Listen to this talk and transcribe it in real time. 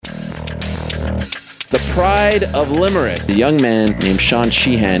The pride of Limerick, a young man named Sean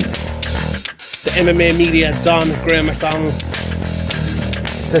Sheehan. The MMA media, Don Graham McDonald.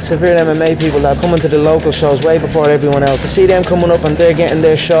 The severe MMA people that are coming to the local shows way before everyone else. To see them coming up and they're getting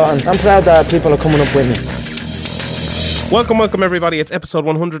their shot, and I'm proud that people are coming up with me. Welcome everybody. It's episode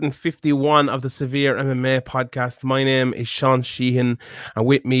 151 of the Severe MMA podcast. My name is Sean Sheehan, and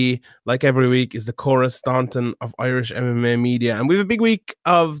with me, like every week, is the Cora Staunton of Irish MMA Media. And we have a big week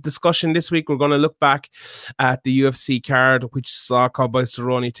of discussion this week. We're going to look back at the UFC card, which saw Cowboy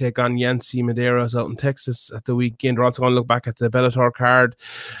Cerrone take on Yancy Medeiros out in Texas at the weekend. We're also going to look back at the Bellator card,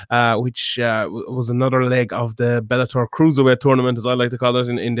 which was another leg of the Bellator Cruiserweight tournament, as I like to call it,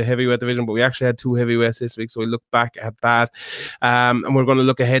 in the heavyweight division. But we actually had two heavyweights this week, so we look back at that. And we're going to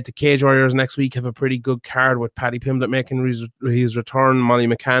look ahead to Cage Warriors next week. Have a pretty good card with Paddy Pimblett making his return. Molly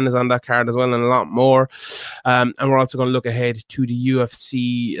McCann is on that card as well, and a lot more. And we're also going to look ahead to the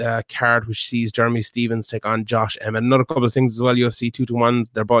UFC card, which sees Jeremy Stevens take on Josh Emmett. Another couple of things as well. UFC 221,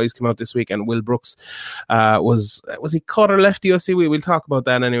 their boys came out this week, and Will Brooks was he cut or left the UFC? We'll talk about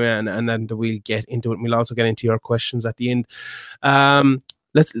that anyway, and then we'll get into it. We'll also get into your questions at the end.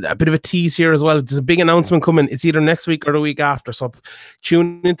 Let's a bit of a tease here as well. There's a big announcement coming. It's either next week or the week after. So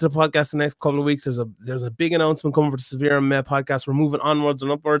tune into the podcast the next couple of weeks. There's a big announcement coming for the Severe MMA podcast. We're moving onwards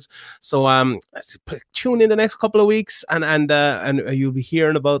and upwards. So tune in the next couple of weeks, and you'll be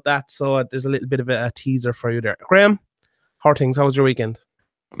hearing about that. So there's a little bit of a teaser for you there. Graham, how are things? How was your weekend?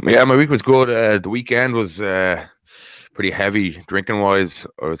 Yeah, my week was good. The weekend was pretty heavy drinking wise.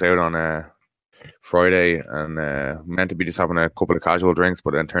 I was out on Friday and meant to be just having a couple of casual drinks,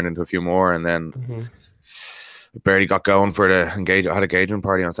 but then turned into a few more, and then barely got going for the I had an engagement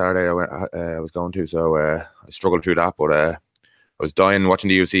party on Saturday I was going to, so I struggled through that, but I was dying watching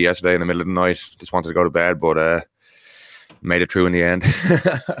the UFC yesterday in the middle of the night. Just wanted to go to bed, but made it through in the end.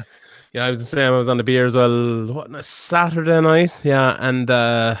 Yeah, I was the same. I was on the beer as well. Saturday night? Yeah,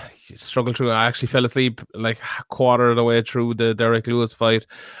 and struggled through. I actually fell asleep like a quarter of the way through the Derek Lewis fight,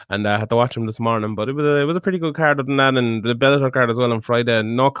 and I had to watch him this morning. But it was a pretty good card other than that, and the Bellator card as well on Friday.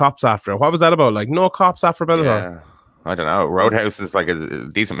 No cops after. What was that about? Like no cops after Bellator? Yeah. I don't know. Roadhouse is like a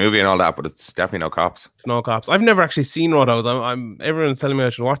decent movie and all that, but it's definitely no cops. It's no cops. I've never actually seen Roadhouse. Everyone's telling me I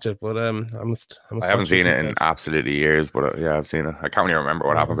should watch it, but I haven't seen it in absolutely years, but yeah, I've seen it. I can't really remember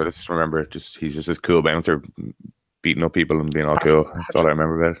what happened, but I just remember he's just this cool bouncer beating up people and being all cool. That's all I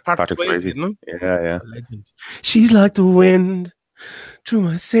remember about it. Patrick Swayze. Yeah. Legend. She's like the wind through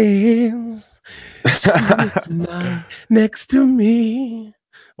my sails. Next to me.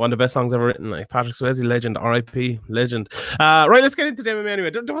 One of the best songs ever written, like Patrick Swayze, legend, R.I.P., legend. Right, let's get into the MMA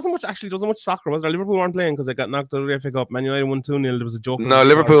anyway. There wasn't much soccer, was there? Liverpool weren't playing because they got knocked out of the FA Cup. Man United won 2-0. There was a joke. No,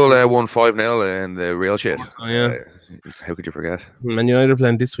 Liverpool won 5-0 in the real shit. Oh, yeah. How could you forget? Man United are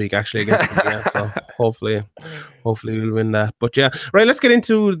playing this week actually against them, yeah, so hopefully we'll win that. But yeah, right. Let's get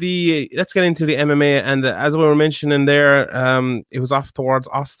into the MMA, and as we were mentioning there, it was off towards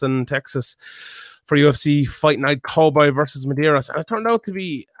Austin, Texas, for UFC Fight Night, Cowboy versus Medeiros, and it turned out to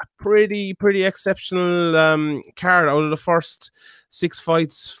be a pretty exceptional card. Out of the first 6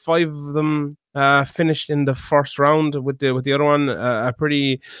 fights, 5 of them finished in the first round, with the other one a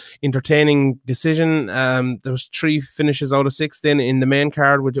pretty entertaining decision. There was 3 finishes out of 6 then in the main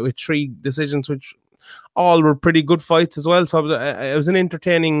card with 3 decisions, which all were pretty good fights as well. So it was an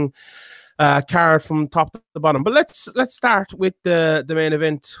entertaining card from top to the bottom. But let's start with the main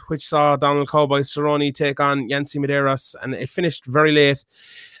event, which saw Donald Cowboy Cerrone take on Yancy Medeiros, and it finished very late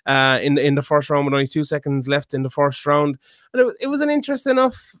in the first round with only 2 seconds left in the first round. And it was an interesting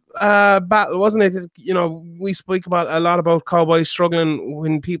enough battle, wasn't it? You know, we speak a lot about Cowboy struggling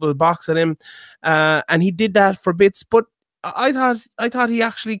when people box at him, and he did that for bits, but I thought he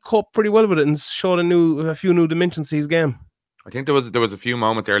actually coped pretty well with it and showed a few new dimensions to his game. I think there was a few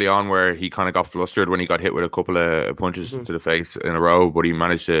moments early on where he kind of got flustered when he got hit with a couple of punches to the face in a row, but he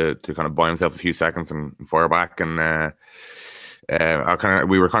managed to kind of buy himself a few seconds and fire back. And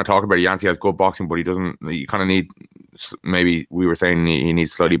we were kind of talking about Yancy has good boxing, but he kind of need, maybe we were saying he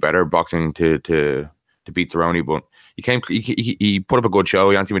needs slightly better boxing to beat Cerrone, but he put up a good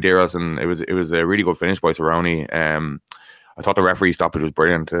show, Yancy Medeiros, and it was a really good finish by Cerrone. I thought the referee stoppage was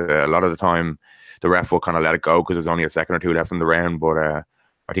brilliant. A lot of the time, the ref will kind of let it go because there's only a second or 2 left in the round. But I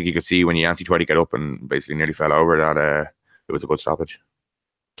think you could see when Yancy tried to get up and basically nearly fell over that it was a good stoppage.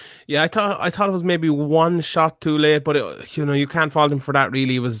 Yeah, I thought it was maybe 1 shot too late, but you can't fault him for that.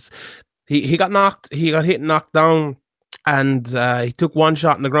 Really, he got hit and knocked down, and he took 1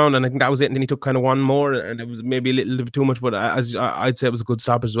 shot in the ground, and I think that was it. And then he took kind of 1 more, and it was maybe a little bit too much. But as I'd say, it was a good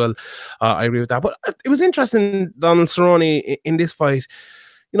stoppage as well. I agree with that. But it was interesting, Donald Cerrone in this fight.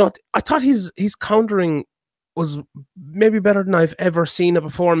 I thought his countering was maybe better than I've ever seen it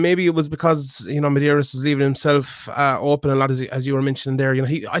before. Maybe it was because Medeiros was leaving himself open a lot, as you were mentioning there.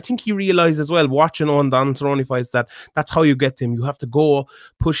 I think he realized as well, watching on Donald Cerrone fights, that that's how you get to him. You have to go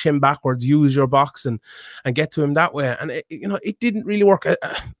push him backwards, use your boxing, and get to him that way. And it didn't really work.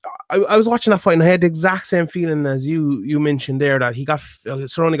 I was watching that fight and I had the exact same feeling as you mentioned there, that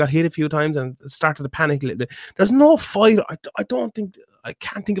Cerrone got hit a few times and started to panic a little bit. There's no fight. I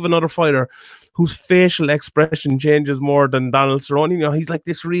can't think of another fighter whose facial expression changes more than Donald Cerrone. He's like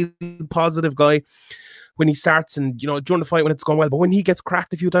this really positive guy when he starts, and during the fight when it's going well, but when he gets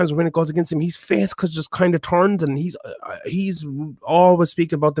cracked a few times or when it goes against him, his face just kind of turns, and he's always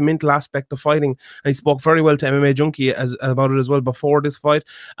speaking about the mental aspect of fighting, and he spoke very well to MMA Junkie about it as well before this fight,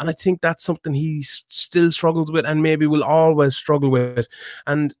 and I think that's something he still struggles with and maybe will always struggle with.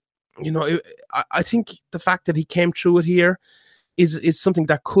 And I think the fact that he came through it here is something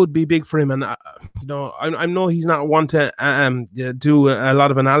that could be big for him. And I know he's not one to do a lot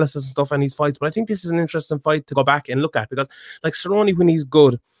of analysis and stuff in his fights, but I think this is an interesting fight to go back and look at, because like Cerrone, when he's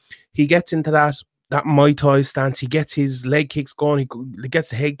good, he gets into that Muay Thai stance. He gets his leg kicks going. He gets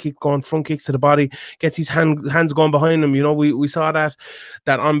the head kick going, front kicks to the body, gets his hands going behind him. We saw that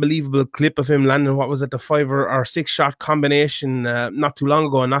unbelievable clip of him landing, what was it, the 5 or 6 shot combination not too long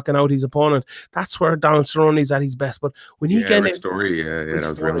ago and knocking out his opponent. That's where Donald Cerrone is at his best. But when he gets that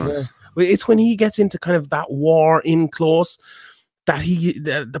was real nice. It's when he gets into kind of that war in close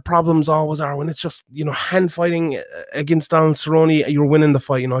that the problems always are, when it's just hand fighting against Donald Cerrone, you're winning the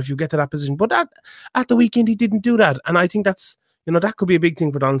fight, if you get to that position. But at the weekend he didn't do that, and I think that's that could be a big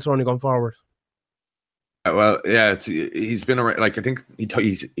thing for Donald Cerrone going forward. Well, yeah, he's been around. Like, I think he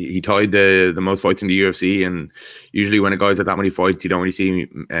tied the most fights in the UFC, and usually when a guy's at that many fights, you don't really see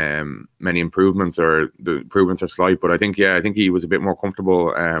many improvements, or the improvements are slight. But I think he was a bit more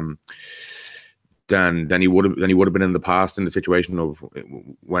comfortable than he would have been in the past, in the situation of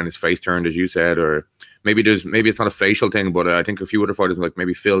when his face turned, as you said. Or maybe it's not a facial thing, but I think a few other fighters, like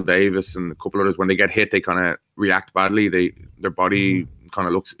maybe Phil Davis and a couple others, when they get hit, they kind of react badly. Their body kind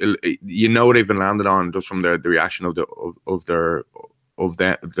of looks, they've been landed on just from the reaction of their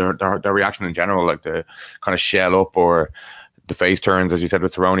reaction in general, like the kind of shell up or the face turns, as you said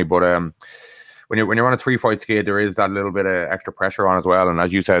with Cerrone. But when you're on a 3-fight skid, there is that little bit of extra pressure on as well. And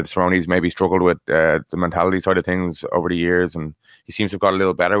as you said, Cerrone's maybe struggled with the mentality side of things over the years, and he seems to have got a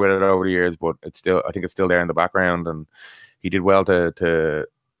little better with it over the years. But I think it's still there in the background, and he did well to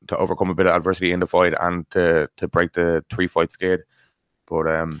overcome a bit of adversity in the fight and to break the 3-fight skid. But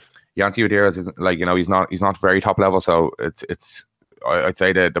Yancy Medeiros is he's not very top level, so I'd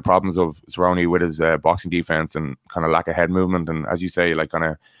say that the problems of Cerrone with his boxing defense and kind of lack of head movement, and as you say, like kind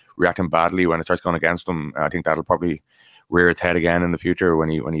of reacting badly when it starts going against him, I think that'll probably rear its head again in the future when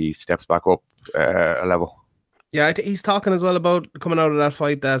he steps back up a level. Yeah, he's talking as well about coming out of that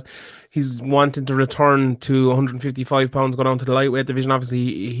fight that he's wanting to return to 155 pounds, go down to the lightweight division.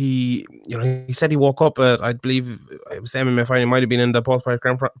 Obviously, he said he woke up at, I believe it was MMA fight, it might have been in the post-fight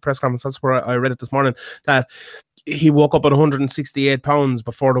press conference, that's where I read it this morning, that he woke up at 168 pounds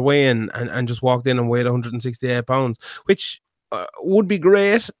before the weigh-in and just walked in and weighed 168 pounds, which would be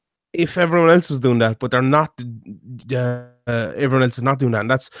great if everyone else was doing that, but they're not. Everyone else is not doing that,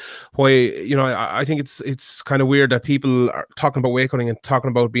 and that's why I think it's kind of weird that people are talking about weight cutting and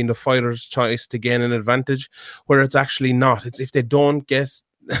talking about being the fighter's choice to gain an advantage, where it's actually not. It's if they don't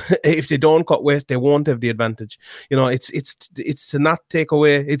cut weight, they won't have the advantage. It's to not take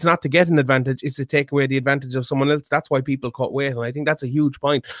away. It's not to get an advantage. It's to take away the advantage of someone else. That's why people cut weight, and I think that's a huge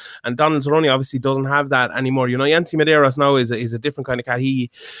point. And Donald Cerrone obviously doesn't have that anymore. Yancy Medeiros now is a different kind of cat. He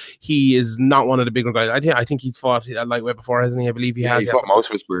is not one of the bigger guys. I think he's fought at lightweight before, hasn't he? I believe he has. He fought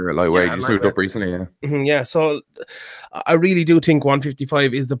most of his career at lightweight. He just moved up recently. Yeah. Mm-hmm, yeah. So I really do think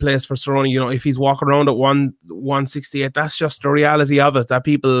 155 is the place for Cerrone. If he's walking around at 168, that's just the reality of it. That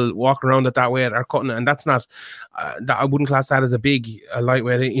people walking around at that weight are cutting it, and that's not. That I wouldn't class that as a big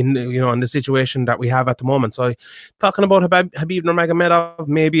lightweight in in the situation that we have at the moment. So talking about Khabib Nurmagomedov,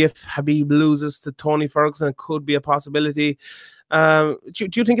 maybe if Khabib loses to Tony Ferguson, it could be a possibility. Do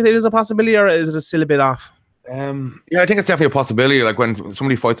you think it is a possibility, or is it still a bit off? Yeah, I think it's definitely a possibility. Like when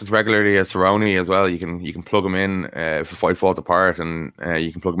somebody fights as regularly as Cerrone as well, you can plug him in if a fight falls apart, and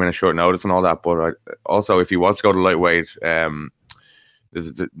you can plug him in at short notice and all that. But also, if he was to go to lightweight,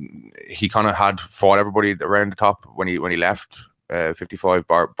 he kind of had fought everybody around the top when he left 55,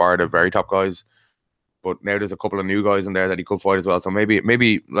 bar the very top guys. But now there's a couple of new guys in there that he could fight as well. So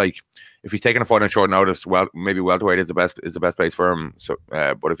maybe like if he's taking a fight on short notice, well, maybe welterweight is the best place for him. So,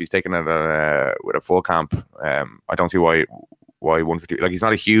 but if he's taking it with a full camp, I don't see why why 150. Like he's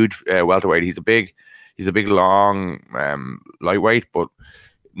not a huge welterweight. He's a big long lightweight, but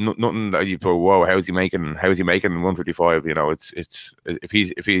nothing that you thought, whoa, how's he making 155? You know, it's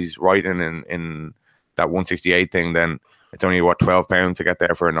if he's right in that 168 thing, then it's only 12 pounds to get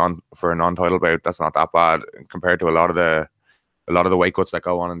there for a non-title bout. That's not that bad compared to a lot of the weight cuts that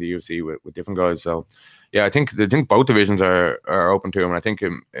go on in the UFC with different guys. So yeah, I think both divisions are open to him, and I think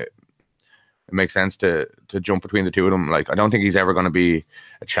it makes sense to jump between the two of them. Like, I don't think he's ever going to be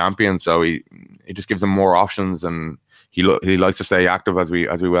a champion, so he just gives him more options, and he likes to stay active, as we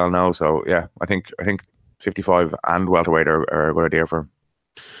well know. So yeah, I think 55 and welterweight are a good idea for him.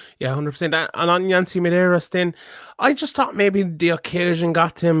 Yeah, 100%. And on Yancy Medeiros, then I just thought maybe the occasion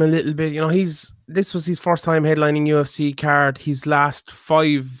got to him a little bit. You know, this was his first time headlining UFC card. His last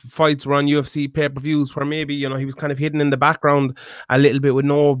 5 fights were on UFC pay-per-views, where maybe, you know, he was kind of hidden in the background a little bit with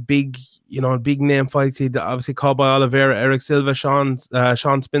no big name fights. He'd obviously Cowboy Oliveira, Eric Silva, Sean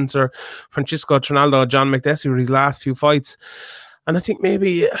Spencer, Francisco Trinaldo, John McDessie were his last few fights. And I think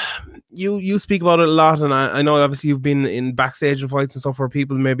maybe you speak about it a lot, and I know obviously you've been in backstage and fights and stuff where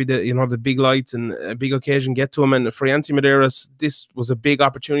people maybe the big lights and a big occasion get to him. And for Yancy Medeiros, this was a big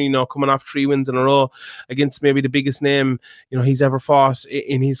opportunity. You know, coming off 3 wins in a row against maybe the biggest name he's ever fought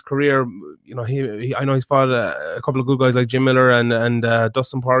in his career. You know, I know he's fought a couple of good guys like Jim Miller and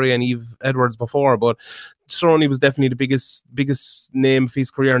Dustin Poirier and Yves Edwards before, but Cerrone was definitely the biggest name of his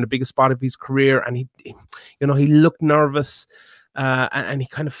career and the biggest spot of his career. And he looked nervous. And he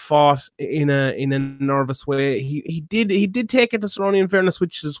kind of fought in a nervous way. He did take it to Cerrone, in fairness,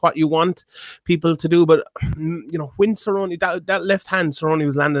 which is what you want people to do. But when Cerrone, that left hand, Cerrone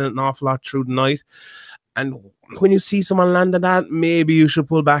was landing an awful lot through the night. And when you see someone landing that, maybe you should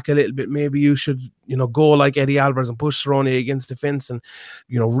pull back a little bit. Maybe you should go like Eddie Alvarez and push Cerrone against the fence and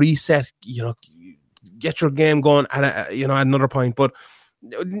reset. Get your game going at another point. But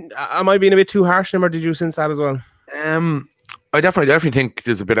am I being a bit too harsh, or did you sense that as well? I definitely think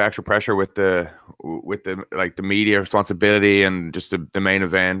there's a bit of extra pressure with the like the media responsibility and just the main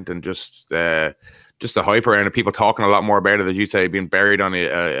event and just the hype around it. People talking a lot more about it, as you say, being buried on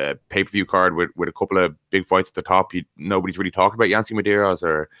a pay-per-view card with a couple of big fights at the top. Nobody's really talking about Yancy Medeiros,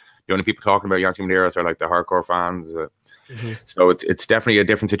 or the only people talking about Yancy Medeiros are like the hardcore fans. So it's definitely a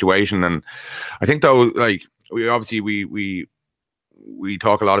different situation. And I think though, like we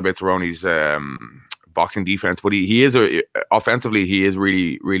talk a lot about Cerrone's boxing defense, but he is offensively he is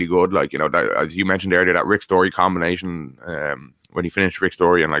really, really good. Like, that, as you mentioned earlier, that Rick Story combination, when he finished Rick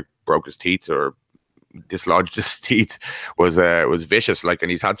Story and like broke his teeth or dislodged his teeth, was vicious. Like, and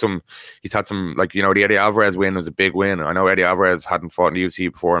he's had some like, the Eddie Alvarez win was a big win. I know Eddie Alvarez hadn't fought in the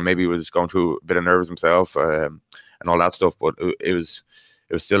UFC before and maybe was going through a bit of nerves himself and all that stuff, but it was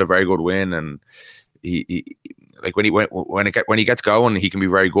still a very good win. And he like when he gets going, he can be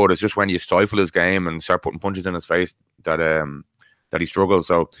very good. It's just when you stifle his game and start putting punches in his face that he struggles.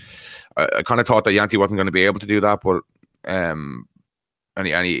 So I kind of thought that Yancy wasn't going to be able to do that, but and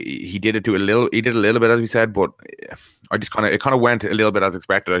he did it a little bit, as we said, but it kind of went a little bit as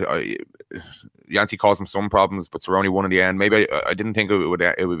expected. Yancy caused him some problems, but Cerrone won in the end. Maybe I didn't think it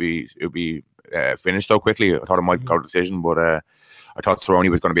would be finished so quickly. I thought it might go to decision, but I thought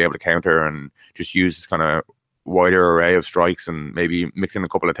Cerrone was going to be able to counter and just use this kind of wider array of strikes and maybe mix in a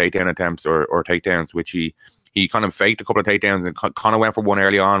couple of takedown attempts or takedowns, which he kind of faked a couple of takedowns and kind of went for one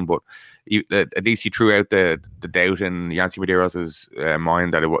early on, but at least he threw out the doubt in Yancy Medeiros'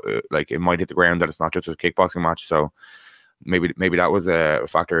 mind that it might hit the ground, that it's not just a kickboxing match. So maybe that was a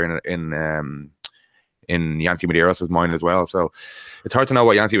factor in Yancy Medeiros' mind as well. So it's hard to know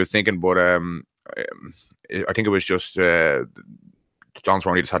what Yancy was thinking, but I think it was just John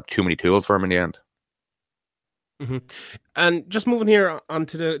Cerrone just had too many tools for him in the end. Mm-hmm. And just moving here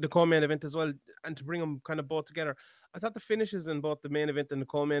onto the co-main event as well, and to bring them kind of both together, I thought the finishes in both the main event and the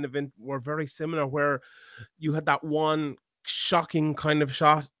co-main event were very similar, where you had that one shocking kind of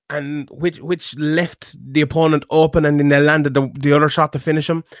shot and which left the opponent open, and then they landed the other shot to finish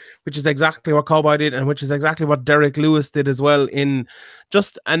him, which is exactly what Cowboy did, and which is exactly what Derek Lewis did as well, in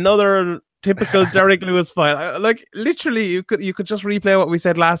just another typical Derek Lewis fight. Like, literally, you could just replay what we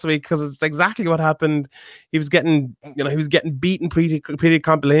said last week, because it's exactly what happened. He was getting beaten pretty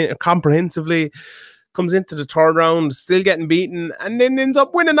comprehensively. Comes into the third round, still getting beaten, and then ends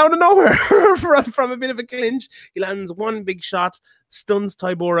up winning out of nowhere from a bit of a clinch. He lands one big shot, stuns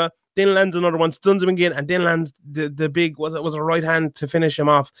Tybura, then lands another one, stuns him again, and then lands the big was a right hand to finish him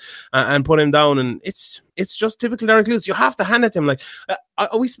off and put him down. And it's just typical Derek Lewis. You have to hand it to him. Like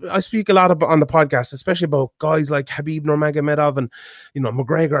I speak a lot on the podcast, especially about guys like Khabib Nurmagomedov and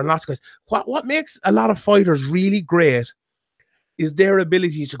McGregor and lots of guys. What makes a lot of fighters really great is their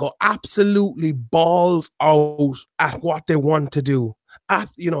ability to go absolutely balls out at what they want to do.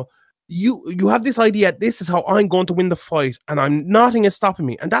 You have this idea, this is how I'm going to win the fight, and nothing is stopping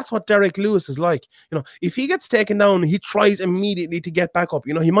me. And that's what Derek Lewis is like. If he gets taken down, he tries immediately to get back up.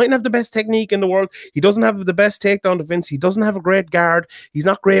 He mightn't have the best technique in the world. He doesn't have the best takedown defense. He doesn't have a great guard. He's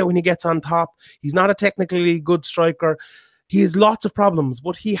not great when he gets on top. He's not a technically good striker. He has lots of problems,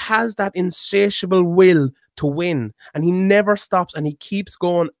 but he has that insatiable will to win, and he never stops, and he keeps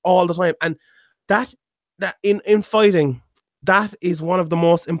going all the time. And that in fighting, that is one of the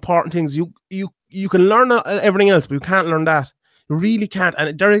most important things. You can learn everything else, but you can't learn that. You really can't.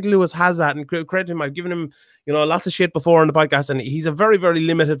 And Derek Lewis has that. And credit him. I've given him, lots of shit before on the podcast, and he's a very, very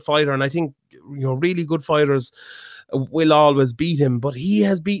limited fighter. And I think, really good fighters will always beat him. But he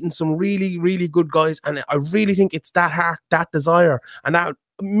has beaten some really, really good guys. And I really think it's that heart, that desire, and that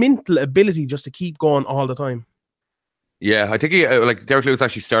mental ability just to keep going all the time. Yeah, I think Derek Lewis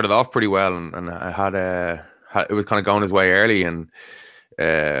actually started off pretty well, and I had it was kind of going his way early, and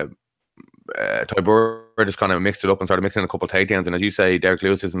Tybura just kind of mixed it up and started mixing in a couple of takedowns. And as you say, Derek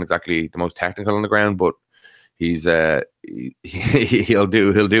Lewis isn't exactly the most technical on the ground, but he's he'll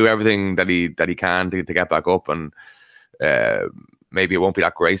do everything that he can to get back up, and maybe it won't be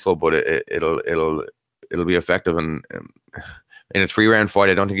that graceful, but it'll be effective. And in his 3-round fight,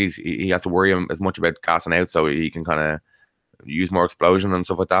 I don't think he has to worry as much about gassing out, so he can kind of use more explosion and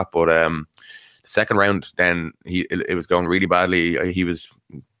stuff like that. But second round, then it was going really badly. He must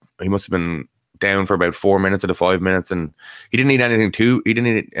have been down for about 4 minutes of the 5 minutes, and he didn't need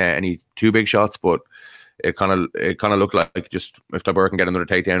any too big shots, but it kind of looked like just if Tybura can get another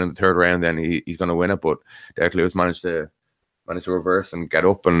takedown in the third round, then he's going to win it. But Derek Lewis managed to reverse and get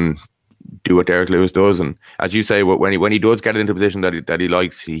up and do what Derek Lewis does. And as you say, when he does get into a position that he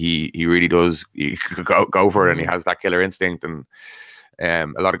likes, he really does go for it, and he has that killer instinct. And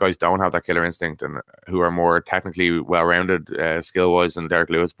a lot of guys don't have that killer instinct, and who are more technically well-rounded skill-wise than Derek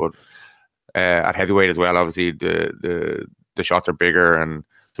Lewis. But at heavyweight as well, obviously the shots are bigger, and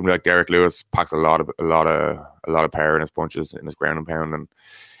somebody like Derek Lewis packs a lot of power in his punches, in his ground and pound,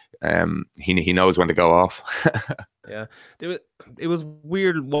 and he knows when to go off. Yeah, it was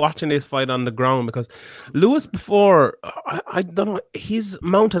weird watching this fight on the ground, because Lewis before, I don't know, his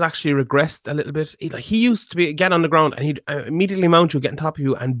mount has actually regressed a little bit. He used to get on the ground and he'd immediately mount you, get on top of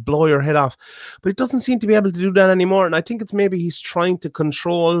you and blow your head off, but he doesn't seem to be able to do that anymore. And I think it's maybe he's trying to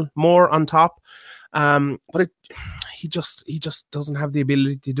control more on top, but he just doesn't have the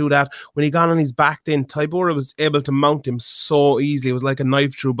ability to do that. When he got on his back, then Tybura was able to mount him so easily. It was like a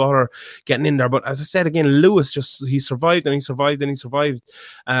knife through butter getting in there. But as I said again, Lewis he survived and he survived and he survived,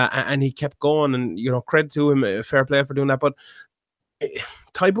 and he kept going. And credit to him, fair play for doing that. But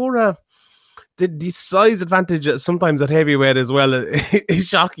Tybura, the size advantage sometimes at heavyweight as well is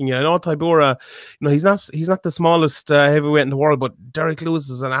shocking. I know Tybura, he's not the smallest heavyweight in the world, but Derek Lewis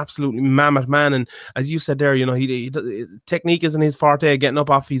is an absolutely mammoth man. And as you said there, he technique isn't his forte, getting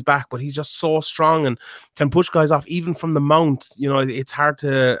up off his back, but he's just so strong and can push guys off even from the mount. It's hard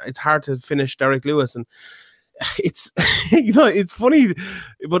to finish Derek Lewis. And it's it's funny,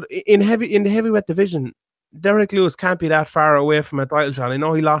 but in the heavyweight division, Derek Lewis can't be that far away from a title shot. I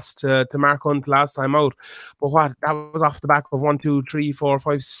know he lost to Mark Hunt last time out, but that was off the back of 1, 2, 3, 4,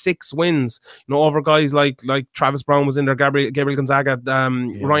 5, 6 wins. Over guys like Travis Brown was in there, Gabriel Gonzaga,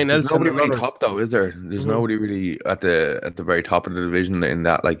 Ryan Nelson. Nobody really top though, is there? There's nobody really at the very top of the division in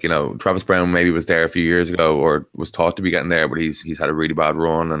that. Travis Brown maybe was there a few years ago, or was thought to be getting there, but he's had a really bad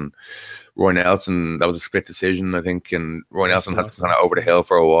run. And Roy Nelson, that was a split decision, I think, and Roy Nelson has been kind of over the hill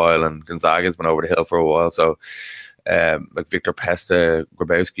for a while, and Gonzaga's been over the hill for a while. So, like Victor Pesta,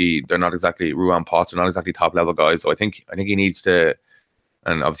 Grabowski, they're not exactly Ruan Potts, they're not exactly top level guys. So I think he needs to,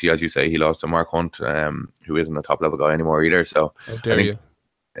 and obviously as you say, he lost to Mark Hunt, who isn't a top level guy anymore either. So how dare you?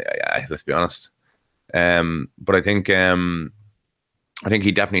 Yeah, let's be honest. But I think he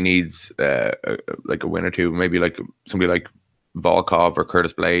definitely needs like a win or two, maybe like somebody like Volkov or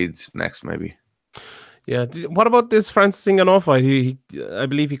Curtis Blades next, maybe. Yeah. What about this Francis Ngannou fight? I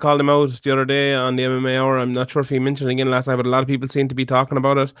believe he called him out the other day on the MMA Hour. I'm not sure if he mentioned it again last night, but a lot of people seem to be talking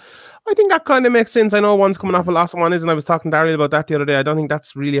about it. I think that kind of makes sense. I know one's coming off a loss, one isn't. I was talking to Daryl about that the other day. I don't think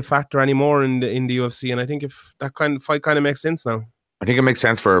that's really a factor anymore in the UFC, and I think if that kind of fight kind of makes sense now. I think it makes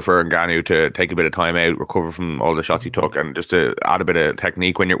sense for Ngannou to take a bit of time out, recover from all the shots he took, and just to add a bit of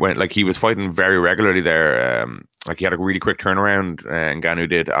technique when like he was fighting very regularly there. Like he had a really quick turnaround, Ngannou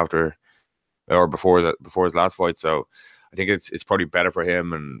did after or before his last fight. So I think it's probably better for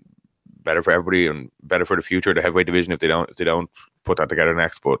him and better for everybody and better for the future of the heavyweight division if they don't put that together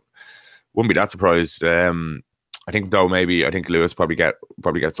next. But wouldn't be that surprised. I think Lewis probably get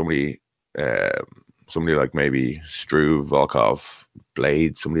somebody like maybe Struve, Volkov,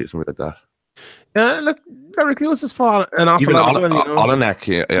 Blade, somebody like that. Yeah, look, Derek Lewis has fought an awful lot as well, you know.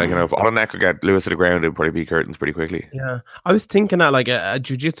 Olenek, if Olenek could get Lewis to the ground, it'd probably be curtains pretty quickly. Yeah, I was thinking that like a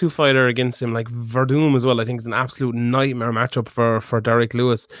jiu-jitsu fighter against him, like Verdum as well, I think is an absolute nightmare matchup for Derek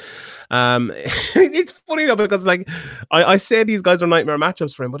Lewis. It's funny though, because like I say these guys are nightmare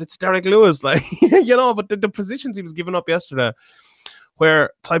matchups for him, but it's Derek Lewis, like you know. But the positions he was giving up yesterday,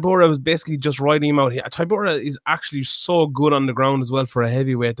 where Tybura was basically just riding him out. Tybura is actually so good on the ground as well for a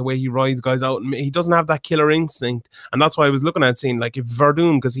heavyweight, the way he rides guys out. And he doesn't have that killer instinct. And that's why I was looking at saying, like, if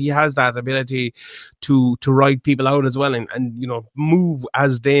Verdum, because he has that ability to ride people out as well and, you know, move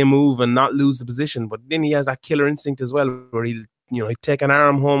as they move and not lose the position. But then he has that killer instinct as well, where he'll take an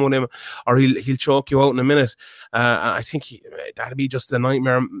arm home with him, or he'll choke you out in a minute. I think that'd be just a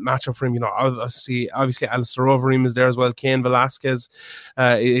nightmare matchup for him. You know, obviously Alistair Overeem is there as well. Cain Velasquez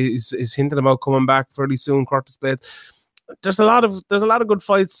is hinting about coming back fairly soon. Curtis Blades. There's a lot of good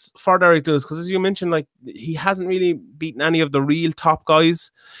fights for Derek Lewis, because as you mentioned, like, he hasn't really beaten any of the real top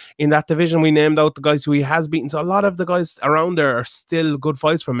guys in that division. We named out the guys who he has beaten, so a lot of the guys around there are still good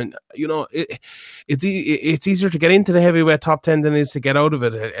fights from him. You know, it's easier to get into the heavyweight top 10 than it is to get out of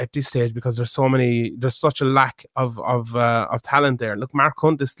it at this stage, because there's such a lack of talent there. Look, Mark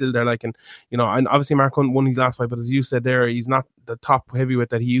Hunt is still there, like, and you know, and obviously Mark Hunt won his last fight, but as you said there, he's not the top heavyweight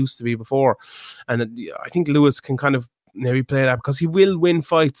that he used to be before. And I think Lewis can kind of maybe play that, because he will win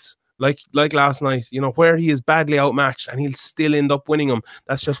fights like last night, you know, where he is badly outmatched and he'll still end up winning them.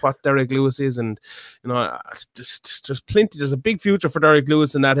 That's just what Derek Lewis is. And you know, just plenty. There's a big future for Derek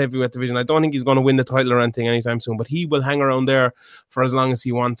Lewis in that heavyweight division. I don't think he's going to win the title or anything anytime soon, but he will hang around there for as long as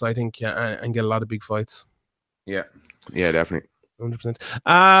he wants, I think, and get a lot of big fights. Yeah, definitely. 100%.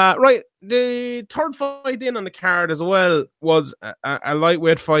 Right, the third fight in on the card as well was a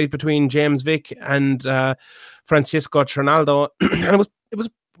lightweight fight between James Vick and Francisco Trinaldo, and it was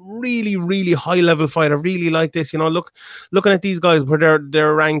really, really high level fight. I really like this. You know, looking at these guys where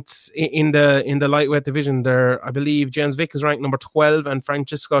they're ranked in the lightweight division. I believe James Vick is ranked number 12 and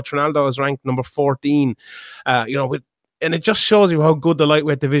Francisco Trinaldo is ranked number 14. You know, and it just shows you how good the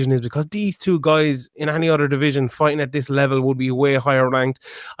lightweight division is, because these two guys in any other division fighting at this level would be way higher ranked.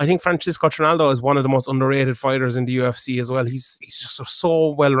 I think Francisco Trinaldo is one of the most underrated fighters in the UFC as well. He's just so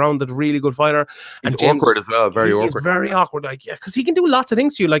well-rounded, really good fighter. And James, awkward as well, very awkward. Very awkward, like, yeah, because he can do lots of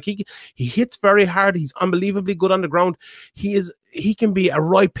things to you. Like, he hits very hard. He's unbelievably good on the ground. He can be a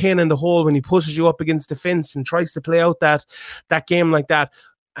right pain in the hole when he pushes you up against the fence and tries to play out that game like that.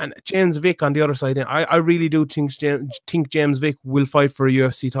 And James Vick on the other side, I really do think James Vick will fight for a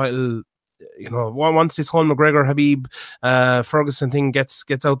UFC title. You know, once this whole McGregor Habib Ferguson thing gets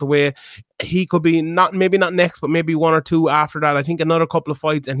out the way, he could be maybe not next, but maybe one or two after that. I think another couple of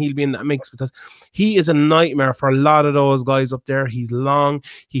fights and he'll be in that mix, because he is a nightmare for a lot of those guys up there. He's long,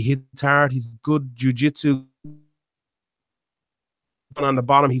 he hits hard, he's good jiu-jitsu. But on the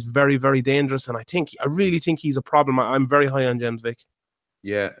bottom, he's very, very dangerous, and I really think he's a problem. I'm very high on James Vick.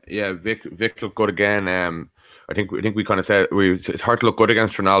 Yeah. Vic looked good again. I think we kind of said it's hard to look good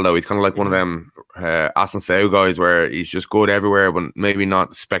against Ronaldo. He's kind of like one of them Asensio guys where he's just good everywhere, but maybe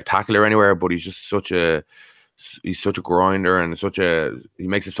not spectacular anywhere. But he's just such a grinder, and he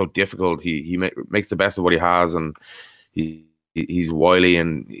makes it so difficult. He makes the best of what he has, and he's wily,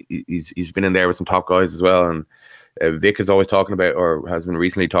 and he's been in there with some top guys as well. And Vic is always talking about, or has been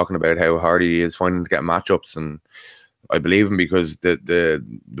recently talking about, how hard he is finding to get matchups, and I believe him, because the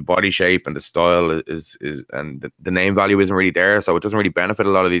body shape and the style is and the name value isn't really there, so it doesn't really benefit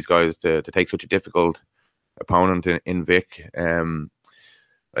a lot of these guys to take such a difficult opponent in Vic.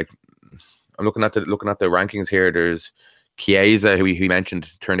 Like, I'm looking at the rankings here. There's Chiesa, who he mentioned,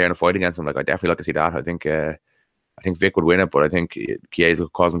 turned down a fight against him. Like, I definitely like to see that. I think Vic would win it, but I think Chiesa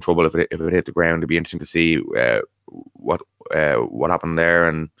could cause him trouble if it hit the ground. It'd be interesting to see what happened there,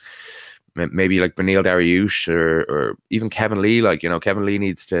 and maybe like Beneil Dariush or even Kevin Lee. Like, you know, Kevin Lee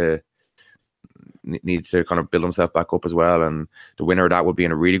needs to kind of build himself back up as well, and the winner of that would be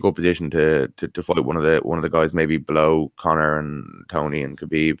in a really good position to fight one of the guys maybe below Conor and Tony and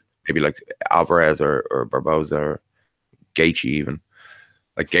Khabib, maybe like Alvarez or Barboza or Gaethje even.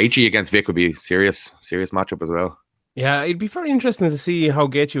 Like, Gaethje against Vic would be a serious matchup as well. Yeah, it'd be very interesting to see how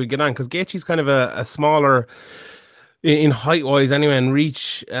Gaethje would get on, because Gaethje's kind of a smaller in height wise anyway, and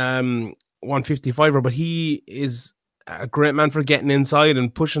reach 155er, but he is a great man for getting inside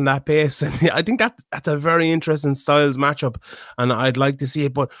and pushing that pace, and I think that's a very interesting styles matchup, and I'd like to see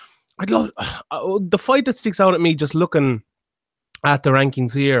it. But I'd love the fight that sticks out at me just looking at the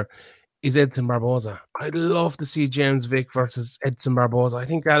rankings here is Edson Barboza. I'd love to see James Vick versus Edson Barboza. I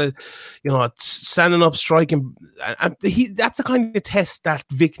think that is, standing up, striking, and that's the kind of test that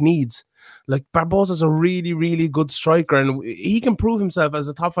Vick needs. Like, Barboza's a really, really good striker, and he can prove himself as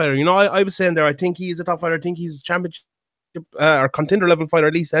a top fighter. I was saying there, I think he's a top fighter. I think he's a championship or contender level fighter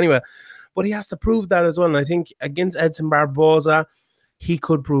at least anyway. But he has to prove that as well. And I think against Edson Barboza, he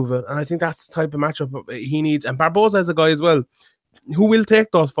could prove it. And I think that's the type of matchup he needs. And Barboza is a guy as well who will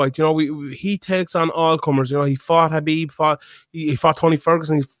take those fights. He takes on all comers. He fought Habib, he fought Tony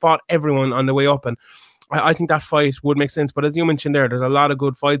Ferguson, he fought everyone on the way up. And I think that fight would make sense. But as you mentioned there's a lot of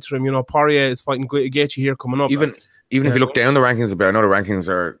good fights for him. Poirier is fighting Gaethje here coming up. Even if you look down the rankings a bit, I know the rankings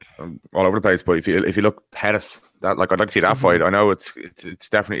are all over the place, but if you look Pettis, that, like, I'd like to see that fight. I know it's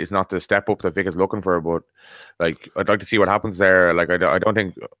definitely, it's not the step up that Vick is looking for, but like, I'd like to see what happens there. Like, I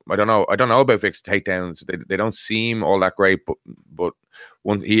don't know about Vick's takedowns. They don't seem all that great, but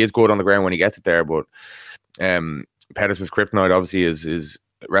he is good on the ground when he gets it there. But Pettis' kryptonite obviously is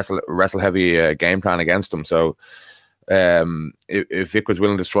wrestle heavy game plan against him. So if Vick was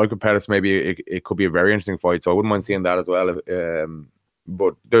willing to strike with Pettis, maybe it could be a very interesting fight. So I wouldn't mind seeing that as well.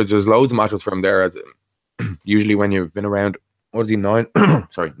 But there's loads of matchups for him there. Usually when you've been around, what is he,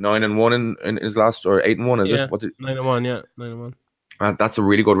 9-1 in his last, or 8-1, is it? 9-1, yeah, 9-1. That's a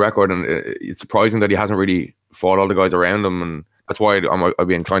really good record, and it's surprising that he hasn't really fought all the guys around him, and that's why I'd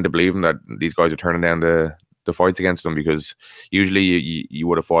be inclined to believe him that these guys are turning down the fights against him, because usually you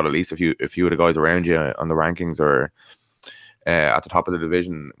would have fought at least a few of the guys around you on the rankings or at the top of the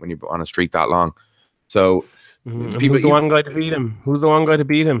division when you're on a streak that long. So who's the one guy to beat him?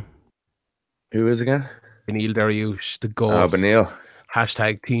 Who is again? Beneil Dariush, the goal. Beneil.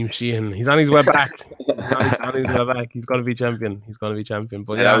 Hashtag Team Sheehan. He's on his way back. He's going to be champion.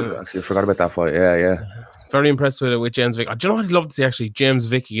 But I actually forgot about that fight. Yeah. Very impressed with James Vick. Do you know what I'd love to see, actually? James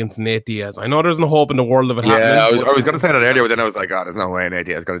Vick against Nate Diaz. I know there's no hope in the world of it happening. Yeah, I was going to say that earlier, but then I was like, there's no way Nate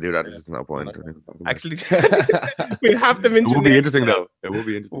Diaz is going to do that. There's just no point. Actually, we have to mention it will be interesting, though.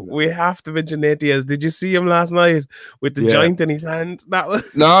 We have to mention Nate Diaz. Did you see him last night with the joint in his hand? That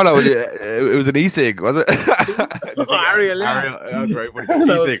was No, it was an e-cig, was it? Ariel. That was very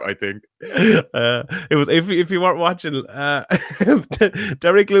funny. E-cig, I think. It was, if you weren't watching,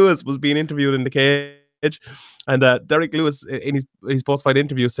 Derek Lewis was being interviewed in the cage. And Derek Lewis in his post-fight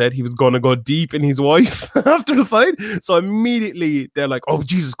interview said he was going to go deep in his wife after the fight. So immediately they're like, "Oh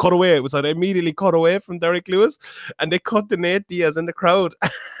Jesus, cut away!" It was like they immediately cut away from Derek Lewis, and they cut to Nate Diaz in the crowd.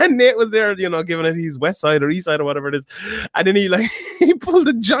 And Nate was there, giving it his west side or east side or whatever it is. And then he pulled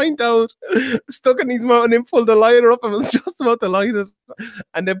the joint out, stuck in his mouth, and then pulled the lighter up and was just about to light it.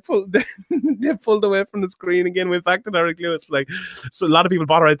 And they pulled away from the screen again, went back to Derek Lewis. So a lot of people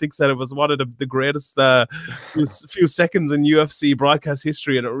bought it. I think said it was one of the greatest few seconds in UFC broadcast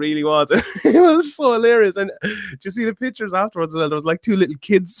history, and it really was. It was so hilarious. And do you see the pictures afterwards? Well, there was like two little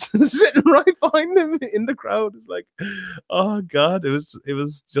kids sitting right behind him in the crowd. It's like, oh god, it was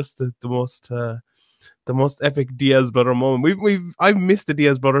just the most epic Diaz brother moment. I've missed the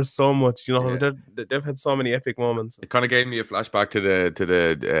Diaz brothers so much. They've had so many epic moments. It kind of gave me a flashback to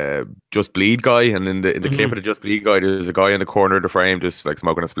the Just Bleed guy, and in the clip of the Just Bleed guy, there's a guy in the corner of the frame just like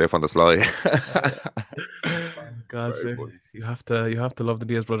smoking a spliff on the sly. God, you have to love the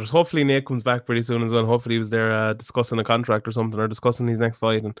Diaz brothers. Hopefully Nate comes back pretty soon as well. Hopefully he was there discussing a contract or something, or discussing his next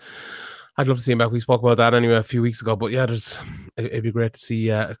fight, and I'd love to see him back. We spoke about that anyway a few weeks ago, but yeah, it'd be great to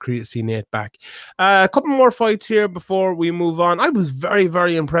see Nate back. A couple more fights here before we move on. I was very,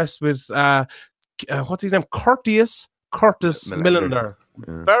 very impressed with what's his name, Curtis Millender.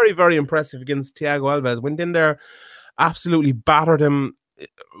 Yeah. Very, very impressive against Thiago Alves. Went in there, absolutely battered him.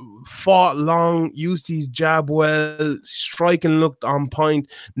 Fought long, used his jab well, striking looked on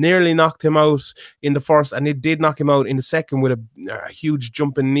point, nearly knocked him out in the first, and it did knock him out in the second with a huge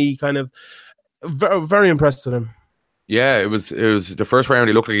jumping knee. Kind of very, very impressed with him. Yeah, it was the first round.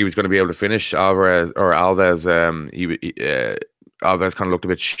 He looked like he was going to be able to finish Alves. Alves kind of looked a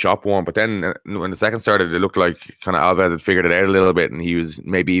bit shop worn, but then when the second started, it looked like kind of Alves had figured it out a little bit, and he was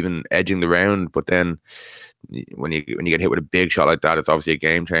maybe even edging the round. But then when you get hit with a big shot like that, it's obviously a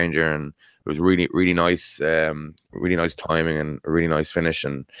game changer, and it was really, really nice, really nice timing and a really nice finish.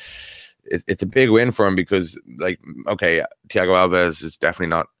 And it's a big win for him because, like, okay, Thiago Alves is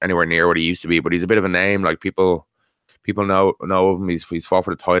definitely not anywhere near what he used to be, but he's a bit of a name. Like people know of him. He's fought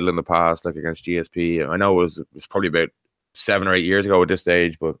for the title in the past, like against GSP. I know it was probably about 7 or 8 years ago at this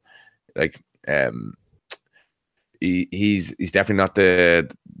stage, but like he's definitely not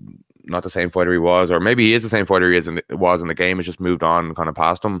the same fighter he was, or maybe he is the same fighter he was in the game. Has just moved on, kind of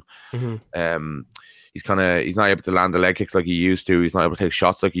past him. he's not able to land the leg kicks like he used to. He's not able to take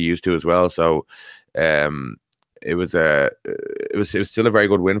shots like he used to as well. So it was still a very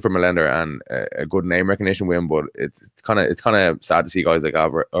good win for Melender and a good name recognition win. But it's kind of sad to see guys like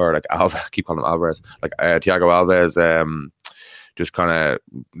Alvarez, or like Alvarez, keep calling him Alvarez, like Thiago Alves, just kind of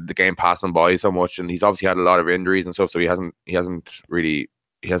the game passed him by so much, and he's obviously had a lot of injuries and stuff, so he hasn't really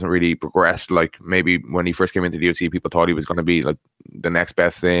progressed like maybe when he first came into the UFC. People thought he was going to be like the next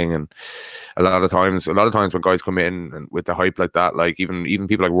best thing, and a lot of times when guys come in and with the hype like that, like even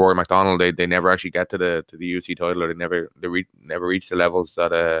people like Rory McDonald, they never actually get to the UFC title, or they never reach the levels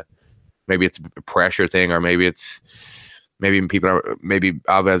that maybe it's a pressure thing, or maybe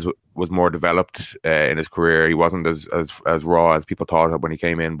Alves was more developed in his career. He wasn't as raw as people thought when he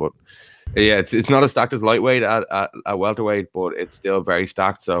came in. But yeah, it's not as stacked as lightweight at welterweight, but it's still very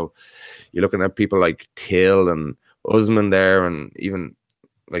stacked. So you're looking at people like Till and Usman there, and even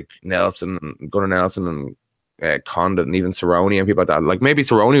like Nelson and Gunnar Nelson and Condit, and even Cerrone and people like that. Like maybe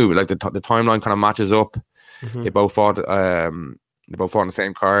Cerrone, like the timeline kind of matches up. Mm-hmm. They both fought on the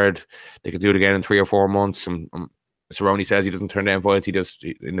same card. They could do it again in 3 or 4 months. And Cerrone says he doesn't turn down fights. He just,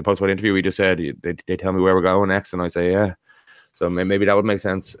 in the post-fight interview, he just said they tell me where we're going next, and I say yeah. So maybe that would make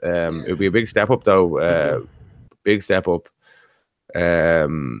sense. It would be a big step up, though. Big step up. I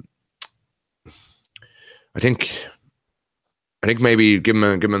think maybe give him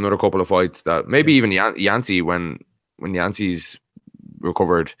another couple of fights. That maybe even Yancy when Yancy's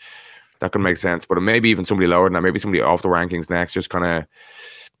recovered, that could make sense. But maybe even somebody lower than that. Maybe somebody off the rankings next. Just kind of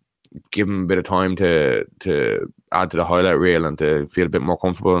give him a bit of time to add to the highlight reel and to feel a bit more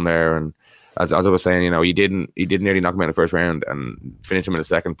comfortable in there. And as I was saying, he didn't nearly knock him out in the first round and finish him in the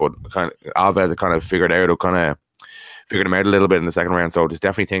second, but Alves had kind of figured him out a little bit in the second round. So there's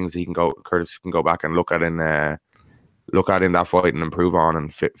definitely things Curtis can go back and look at in that fight and improve on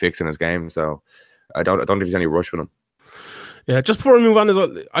and fix in his game. So I don't think there's any rush with him. Yeah, just before we move on as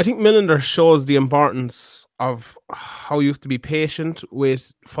well, I think Melender shows the importance of how you have to be patient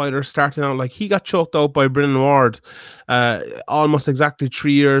with fighters starting out. Like, he got choked out by Brennan Ward almost exactly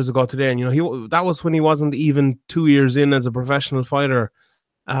 3 years ago today. And, that was when he wasn't even 2 years in as a professional fighter.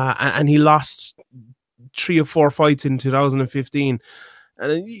 And he lost 3 or 4 fights in 2015.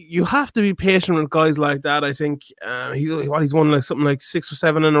 And you have to be patient with guys like that. I think he's won something like 6 or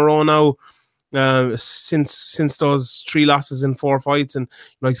 7 in a row now. Since those 3 losses in 4 fights, and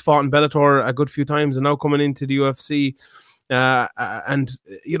he's fought in Bellator a good few times, and now coming into the UFC, and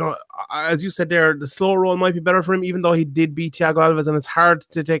as you said there, the slow roll might be better for him, even though he did beat Thiago Alves, and it's hard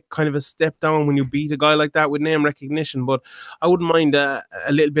to take kind of a step down when you beat a guy like that with name recognition. But I wouldn't mind a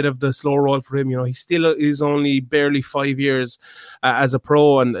little bit of the slow roll for him. He still is only barely 5 years as a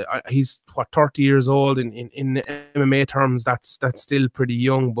pro, and he's 30 years old in MMA terms. That's still pretty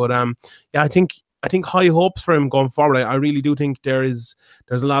young. But yeah, I think high hopes for him going forward. I really do think there's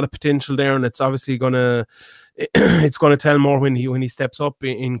a lot of potential there, and it's obviously gonna tell more when he steps up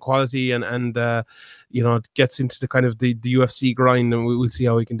in quality and gets into the kind of the UFC grind, and we'll see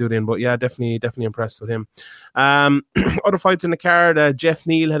how he can do then. But yeah, definitely impressed with him. Other fights in the card, Jeff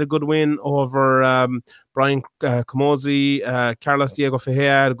Neal had a good win over Brian Camozzi. Carlos Diego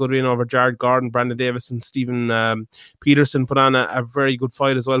Ferreira had a good win over Jared Gordon. Brandon Davis and Stephen Peterson put on a very good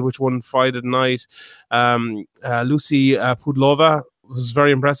fight as well, which won Friday night. Lucy Pudlova was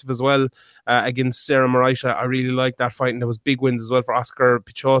very impressive as well against Sarah Moraisha. I really liked that fight, and there was big wins as well for Oscar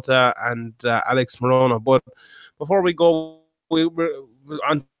Pichota and Alex Morona. But before we go, we're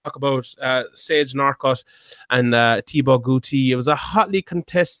on to talk about Sage Northcutt and Thibaut Gouti. It was a hotly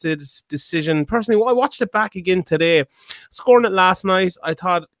contested decision. Personally, I watched it back again today. Scoring it last night, I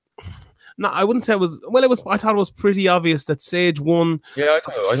thought... No, I wouldn't say it was. Well, it was. I thought it was pretty obvious that Sage won. Yeah,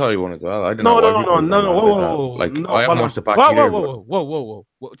 I thought he won as well. I didn't know. No. Whoa. Like, no, I haven't watched the back either. Whoa.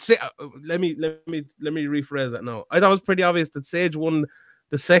 Say, let me rephrase that now. I thought it was pretty obvious that Sage won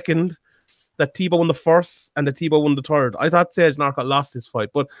the second, that Thibaut won the first, and that Thibaut won the third. I thought Sage Northcutt lost this fight,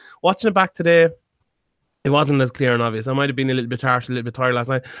 but watching it back today, it wasn't as clear and obvious. I might have been a little bit harsh, a little bit tired last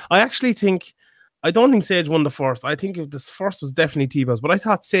night. I don't think Sage won the first. I think this first was definitely Thibaut's, but I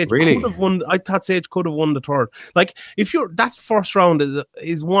thought Sage could have won. I thought Sage could have won the third. Like, that first round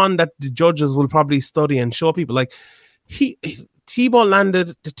is one that the judges will probably study and show people. Like, Thibaut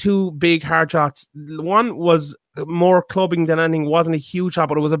landed the 2 big hard shots. One was more clubbing than anything, wasn't a huge shot,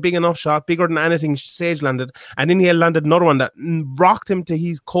 but it was a big enough shot, bigger than anything Sage landed. And then he landed another one that rocked him to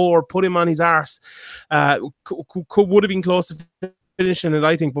his core, put him on his arse. Would have been close to finishing it,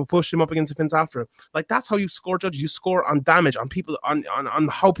 I think, but pushed him up against the fence after it. Like, that's how you score judges. You score on damage, on people, on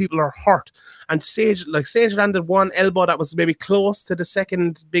how people are hurt. And Sage landed one elbow that was maybe close to the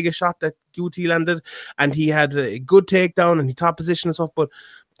second biggest shot that Guti landed, and he had a good takedown and he top position and stuff, but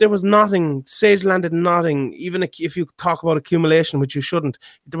there was nothing. Sage landed nothing. Even if you talk about accumulation, which you shouldn't,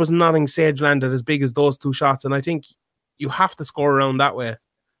 there was nothing Sage landed as big as those two shots, and I think you have to score around that way.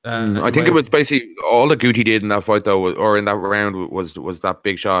 I think it was basically all that Guti did in that fight, though, or in that round, was that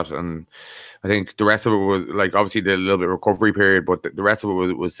big shot, and I think the rest of it was, like, obviously the little bit of recovery period, but the rest of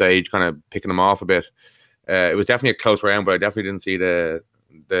it was Sage kind of picking him off a bit. It was definitely a close round, but I definitely didn't see the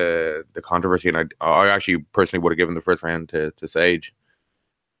controversy, and I actually personally would have given the first round to Sage.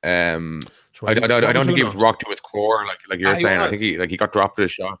 I don't think he was rocked to his core, like you're saying. I think he got dropped to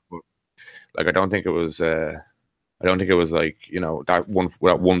his shot, but like I don't think it was. I don't think it was like, you know, that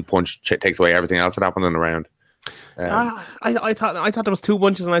one punch takes away everything else that happened in the round. I thought there was two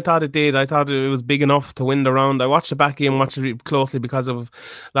bunches, and I thought it did. I thought it was big enough to win the round. I watched the back game, watched it closely because of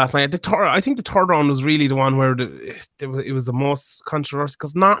last night. I think the third round was really the one where it was the most controversial,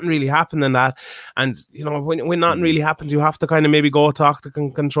 because nothing really happened in that. And you know, when nothing really happens, you have to kind of maybe go talk to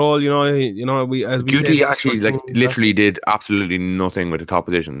control. Guti actually literally did absolutely nothing with the top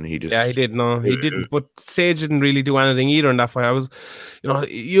position. He did. No, he didn't. But Sage didn't really do anything either in that fight. I was, I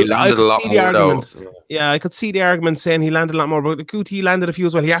could see the argument. Yeah, I could see the argument saying he landed a lot more, but Guti landed a few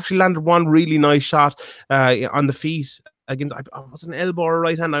as well. He actually landed one really nice shot on the feet against, was it an elbow or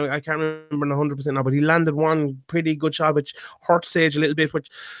right hand? I can't remember 100% now, but he landed one pretty good shot, which hurt Sage a little bit. Which,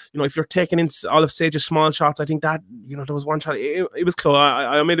 if you're taking in all of Sage's small shots, I think that, there was one shot. It was close.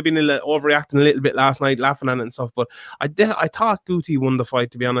 I might have been overreacting a little bit last night, laughing at it and stuff, but I thought Guti won the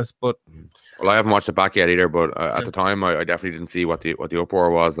fight, to be honest. But well, I haven't watched it back yet either, but at the time, I definitely didn't see what the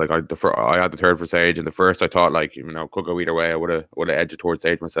uproar was. Like, I had the third for Sage, and the first I thought, like, could go either way. I would have edged it towards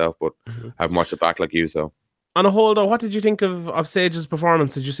Sage myself, but I haven't watched it back like you. So, on a whole, though, what did you think of Sage's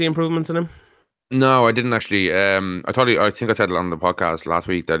performance? Did you see improvements in him? No, I didn't actually. I think I said it on the podcast last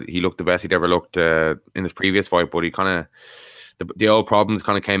week that he looked the best he'd ever looked in his previous fight, but he kind of the old problems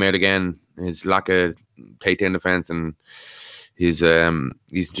kind of came out again. His lack of takedown defense, and he's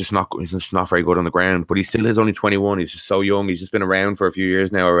just not very good on the ground. But he still is only 21. He's just so young. He's just been around for a few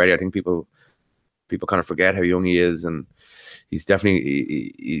years now already. I think people kind of forget how young he is, and he's definitely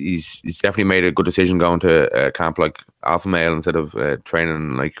made a good decision going to a camp like Alpha Male instead of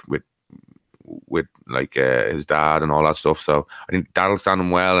training like with like his dad and all that stuff. So I think that'll stand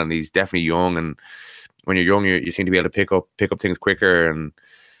him well, and he's definitely young. And when you're young, you seem to be able to pick up things quicker. And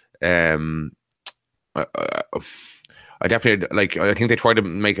I definitely I think they tried to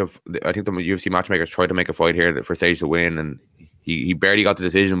I think the UFC matchmakers tried to make a fight here for Sage to win, and he barely got the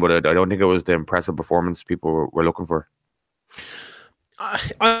decision. But I don't think it was the impressive performance people were looking for.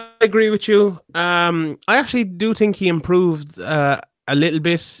 I agree with you. I actually do think he improved a little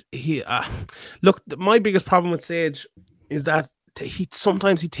bit. Look, my biggest problem with Sage is that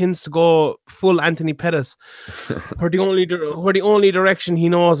sometimes he tends to go full Anthony Pettis, where the only direction he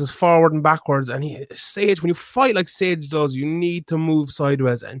knows is forward and backwards. And Sage, when you fight like Sage does, you need to move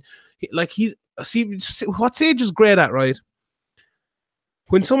sideways. And what Sage is great at, right?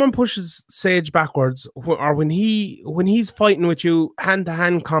 When someone pushes Sage backwards, or when he's fighting with you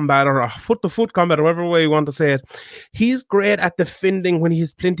hand-to-hand combat or foot-to-foot combat, or whatever way you want to say it, he's great at defending when he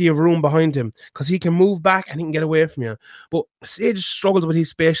has plenty of room behind him, because he can move back and he can get away from you. But Sage struggles with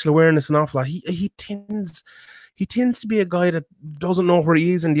his spatial awareness an awful lot. He tends to be a guy that doesn't know where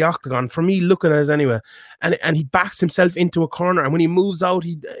he is in the octagon, for me looking at it anyway. And he backs himself into a corner, and when he moves out,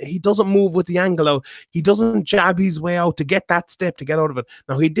 he doesn't move with the angle out. He doesn't jab his way out to get that step, to get out of it.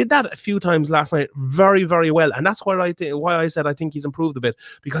 Now, he did that a few times last night very, very well. And that's why I said I think he's improved a bit,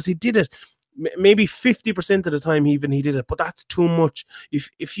 because he did it maybe 50% of the time he did it, but that's too much.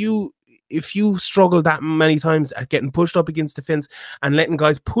 If you struggle that many times at getting pushed up against the fence and letting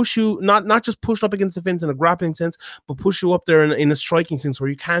guys push you, not just pushed up against the fence in a grappling sense, but push you up there in a striking sense where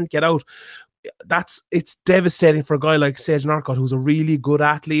you can't get out, it's devastating for a guy like Sage Northcutt, who's a really good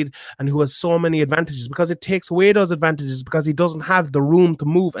athlete and who has so many advantages, because it takes away those advantages because he doesn't have the room to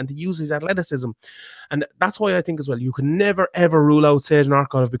move and to use his athleticism. And that's why I think as well, you can never ever rule out Sage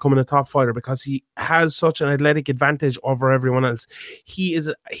Northcutt of becoming a top fighter, because he has such an athletic advantage over everyone else. He's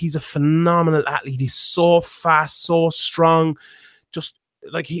a phenomenal athlete. He's so fast, so strong. Just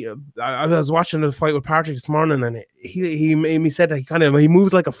like I was watching the fight with Patrick this morning, and he made me said that he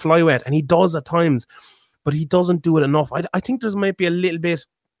moves like a flyweight, and he does at times, but he doesn't do it enough. I think there's might be a little bit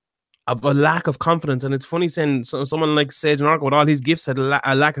a lack of confidence. And it's funny saying someone like Sage Norco with all his gifts had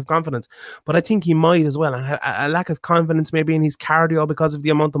a lack of confidence, but I think he might as well. And a lack of confidence maybe in his cardio because of the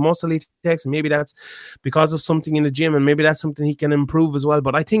amount of muscle he takes, and maybe that's because of something in the gym, and maybe that's something he can improve as well.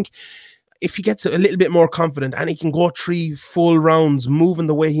 But I think if he gets a little bit more confident and he can go 3 full rounds moving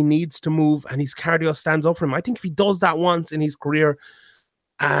the way he needs to move, and his cardio stands up for him, I think if he does that once in his career,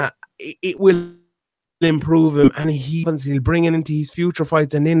 it will improve him, and he'll bring it into his future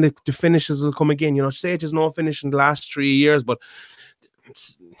fights, and then the finishes will come again. You know, Sage has no finish in the last 3 years, but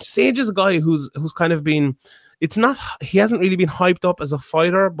Sage is a guy who's kind of been, he hasn't really been hyped up as a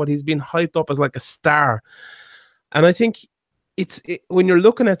fighter, but he's been hyped up as like a star. And I think when you're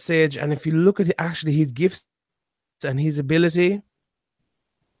looking at Sage, and if you look at actually his gifts and his ability,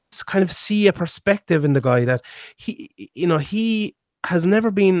 kind of see a perspective in the guy that he has never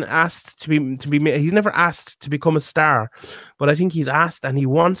been asked to be he's never asked to become a star, but I think he's asked and he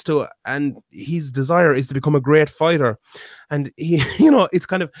wants to, and his desire is to become a great fighter. And he, it's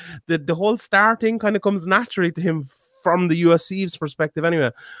kind of the whole star thing kind of comes naturally to him from the UFC's perspective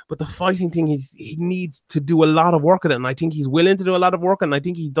anyway, but the fighting thing, he needs to do a lot of work at it, and I think he's willing to do a lot of work, and I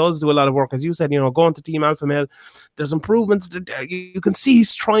think he does do a lot of work. As you said, going to Team Alpha Male, there's improvements. You can see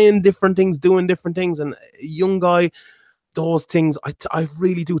he's trying different things, doing different things, and a young guy, those things, I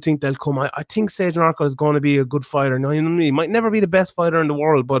really do think they'll come. I think Sage Norco is going to be a good fighter. Now, he might never be the best fighter in the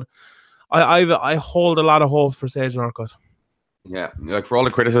world, but I hold a lot of hope for Sage Norco. Yeah, like for all the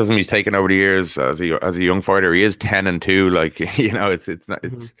criticism he's taken over the years as a young fighter, he is 10-2. Like, it's not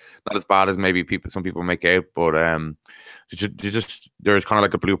as bad as maybe some people make out, but there's kind of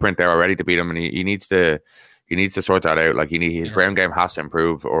like a blueprint there already to beat him, and he needs to sort that out. Like his ground game has to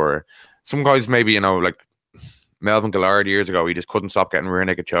improve, or some guys maybe like Melvin Gillard years ago, he just couldn't stop getting rear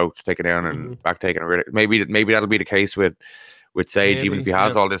naked choked, taken down and back taken. Maybe that'll be the case with Sage, maybe, even if he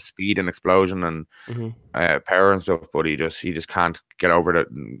has all this speed and explosion and power and stuff, but he just can't get over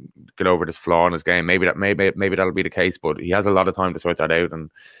this flaw in his game. Maybe that'll be the case, but he has a lot of time to sort that out.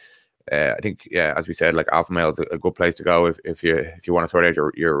 And I think, as we said, like Alpha Male is a good place to go if you want to sort out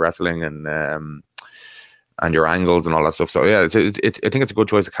your wrestling and your angles and all that stuff. So yeah, I think it's a good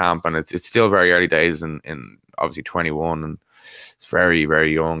choice of camp, and it's still very early days in obviously 21, and it's very,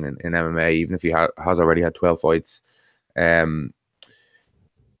 very young in MMA, even if he has already had 12 fights. I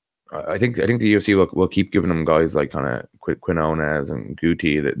think the UFC will keep giving him guys like kind of Quinones and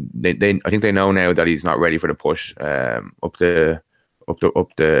Guti. I think they know now that he's not ready for the push up the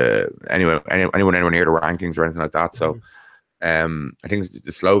anyone near the rankings or anything like that. So I think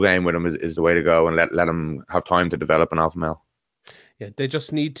the slow game with him is the way to go, and let him have time to develop an alpha male. Yeah, they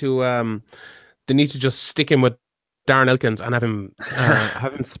just need to just stick him with Darren Elkins and have him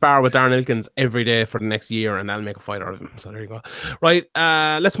spar with Darren Elkins every day for the next year, and that'll make a fight out of him. So there you go. Right,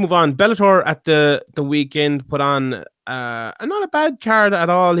 let's move on. Bellator at the weekend put on not a bad card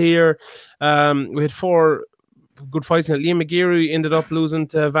at all here. We had 4 good fights. Liam McGeary ended up losing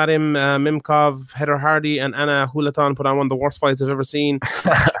to Vadim Mimkov. Heather Hardy and Anna Hulaton put on one of the worst fights I've ever seen.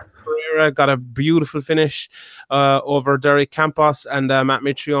 Pereira got a beautiful finish over Derek Campos, and Matt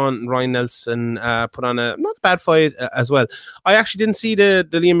Mitrione and Ryan Nelson put on a not bad fight as well. I actually didn't see the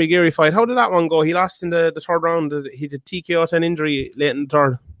Liam McGeary fight. How did that one go? He lost in the third round. He did TKO 10 injury late in the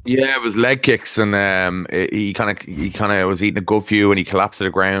third. Yeah, it was leg kicks, and he kind of was eating a good few, and he collapsed to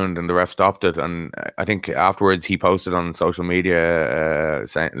the ground, and the ref stopped it. And I think afterwards he posted on social media,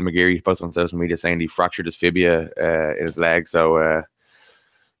 saying McGeary posted on social media saying he fractured his fibula in his leg. So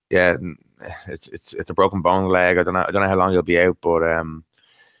yeah, it's a broken bone leg. I don't know how long he'll be out, but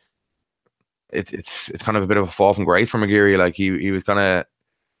it's kind of a bit of a fall from grace for McGeary. Like he was kind of.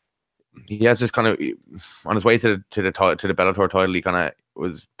 He has this kind of on his way to the Bellator title. He kind of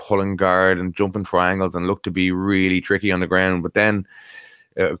was pulling guard and jumping triangles and looked to be really tricky on the ground. But then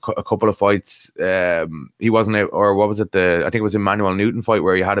a couple of fights, he wasn't out. Or what was it? I think it was Emmanuel Newton fight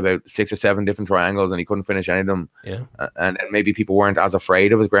where he had about 6 or 7 different triangles and he couldn't finish any of them. Yeah, and maybe people weren't as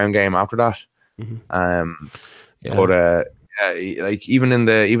afraid of his ground game after that. Yeah. But like even in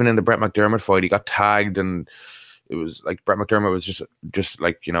the Brett McDermott fight, he got tagged and. It was like Brett McDermott was just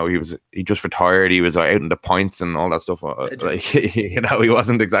like, he just retired. He was out in the points and all that stuff. Like, he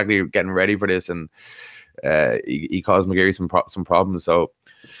wasn't exactly getting ready for this, and he caused McGeary some problems. So,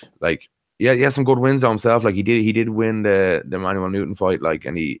 like, yeah, he has some good wins though himself. Like he did win the Emmanuel Newton fight, like,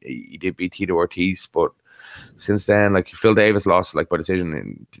 and he did beat Tito Ortiz. But since then, like Phil Davis lost like by decision,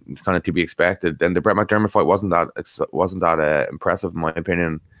 and kind of to be expected. Then the Brett McDermott fight wasn't that impressive in my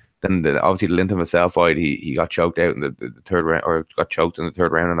opinion. Then obviously the Linton Vassell fight, he got choked out in the third round, or got choked in the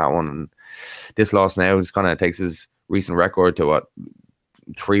third round in that one. And this loss now just kind of takes his recent record to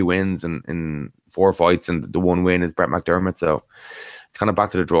 3 wins in 4 fights, and the one win is Brett McDermott. So it's kind of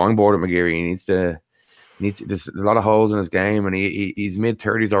back to the drawing board at McGeary. He needs to. There's a lot of holes in his game, and he's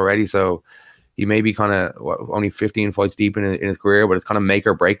mid-30s already. So he may be kind of only 15 fights deep in his career, but it's kind of make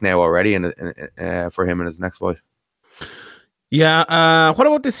or break now already, for him in his next fight. Yeah. What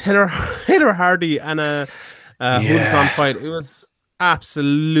about this Heather Hardy and Hoolighan fight? It was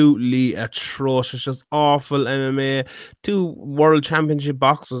absolutely atrocious, just awful MMA. 2 world championship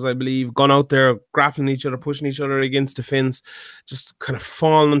boxers, I believe, gone out there grappling each other, pushing each other against the fence, just kind of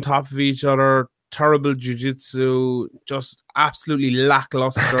falling on top of each other. Terrible jiu-jitsu, just absolutely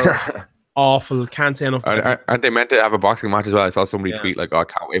lackluster. Awful. Can't say enough. Aren't they meant to have a boxing match as well? I saw somebody tweet like, "Oh, I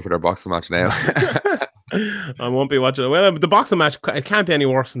can't wait for their boxing match now." I won't be watching it. Well, the boxing match, it can't be any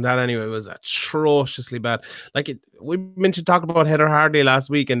worse than that anyway. It was atrociously bad. We mentioned talking about Heather Hardy last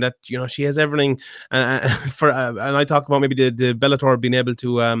week, and that she has everything. And I talked about maybe the Bellator being able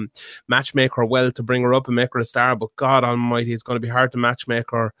to matchmake her well to bring her up and make her a star. But God Almighty, it's going to be hard to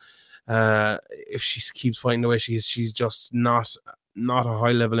matchmake her if she keeps fighting the way she is. She's just not a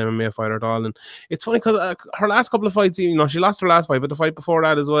high level MMA fighter at all. And it's funny because her last couple of fights, she lost her last fight, but the fight before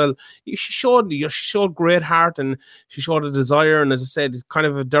that as well, she showed great heart, and she showed a desire. And as I said, kind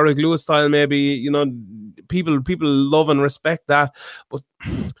of a Derek Lewis style, maybe, people love and respect that, but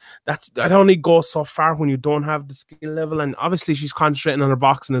that only goes so far when you don't have the skill level. And obviously she's concentrating on her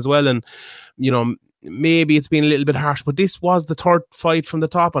boxing as well, and maybe it's been a little bit harsh, but this was the 3rd fight from the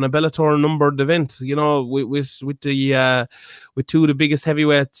top on a Bellator numbered event, with 2 of the biggest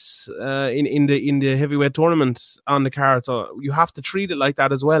heavyweights in the heavyweight tournament on the card. So you have to treat it like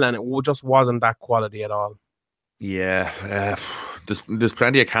that as well, and it just wasn't that quality at all. Yeah, there's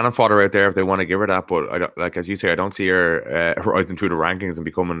plenty of cannon fodder out there if they want to give her that, but I don't, as you say, I don't see her rising through the rankings and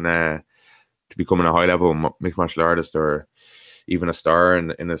becoming a high level mixed martial artist or even a star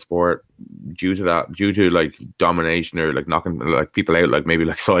in the sport due to like domination or like knocking like people out, like maybe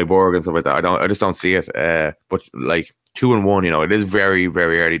like Cyborg and stuff like that. I just don't see it. But like 2-1, it is very,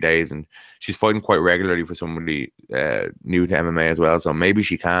 very early days, and she's fighting quite regularly for somebody new to MMA as well. So maybe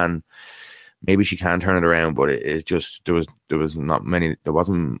she can turn it around, but it just there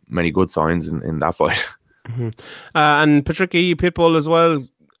wasn't many good signs in that fight. Mm-hmm. And Patricky Pitbull as well.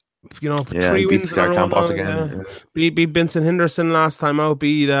 3 wins in a row again. Beat Vincent Henderson last time out.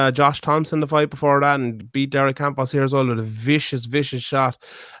 Beat Josh Thompson the fight before that, and beat Derek Campos here as well with a vicious shot.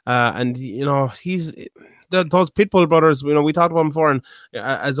 And he's those Pitbull brothers. We talked about him before, and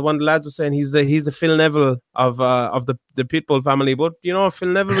as one of the lads was saying, he's the Phil Neville of the Pitbull family. But Phil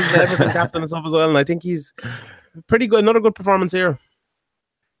Neville was the Everton captain and stuff as well, and I think he's pretty good. Another good performance here.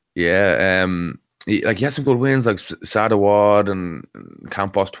 Yeah. He has some good wins like Sadawad and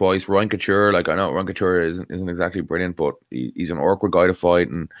Campos twice. Ryan Couture, I know Ryan Couture isn't exactly brilliant, but he's an awkward guy to fight.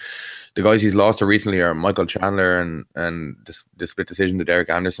 And the guys he's lost to recently are Michael Chandler and the split decision to Derek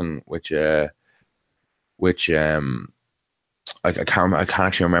Anderson, which I can't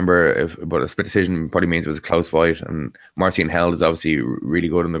actually remember but a split decision probably means it was a close fight. And Marcin Held is obviously really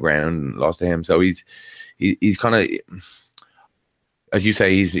good on the ground and lost to him, so he's kind of, as you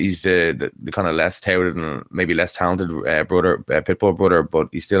say, he's the kind of less touted and maybe less talented Pitbull brother, but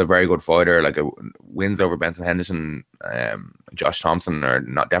he's still a very good fighter. Like wins over Benson Henderson, Josh Thompson are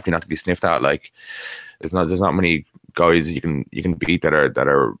definitely not to be sniffed at. Like there's not many guys you can beat that are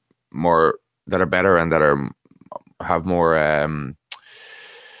better and that have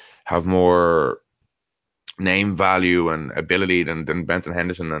more name value and ability than Benson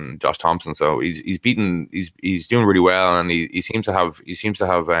Henderson and Josh Thompson. So he's doing really well, and he seems to have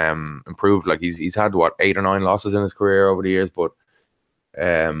improved. Like he's had 8 or 9 losses in his career over the years, but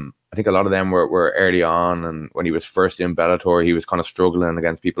I think a lot of them were early on, and when he was first in Bellator, he was kind of struggling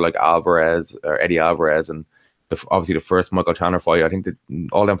against people like Eddie Alvarez, and obviously the first Michael Chandler fight. I think that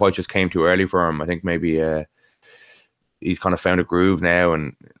all them fights just came too early for him. I think maybe he's kind of found a groove now,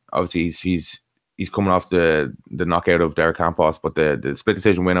 and obviously he's coming off the knockout of Derek Campos, but the split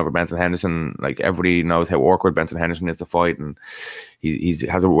decision win over Benson Henderson, like everybody knows how awkward Benson Henderson is to fight, and he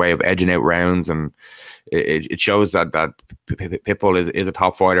has a way of edging out rounds, and it shows that Pitbull is a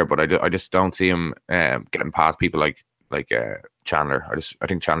top fighter, but I just don't see him getting past people like Chandler. I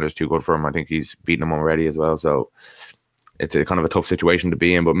think Chandler's too good for him. I think he's beaten him already as well, so it's a kind of a tough situation to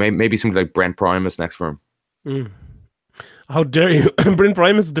be in. But maybe somebody like Brent Primus next for him. Mm. How dare you? Brent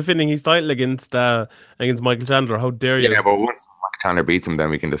Primus is defending his title against Michael Chandler. How dare you? Yeah, but once Michael Chandler beats him, then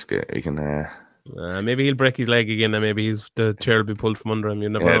we can maybe he'll break his leg again, and maybe the chair will be pulled from under him. You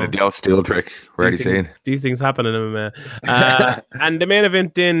never know. The old steel trick. We're already seeing these things happen in MMA. And the main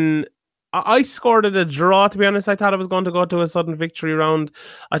event then, I scored it a draw, to be honest. I thought I was going to go to a sudden victory round.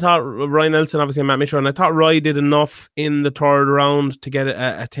 I thought Ryan Nelson, obviously, and Matt Mitchell, and I thought Roy did enough in the third round to get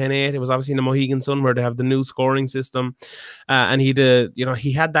a 10-8. It was obviously in the Mohegan Sun where they have the new scoring system. And he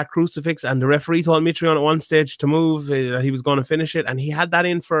had that crucifix, and the referee told Mitrione at one stage to move. He was going to finish it, and he had that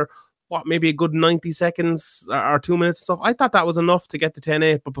in for maybe a good 90 seconds or 2 minutes and stuff. I thought that was enough to get the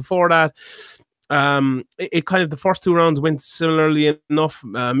 10-8, but before that, it kind of, the first two rounds went similarly enough.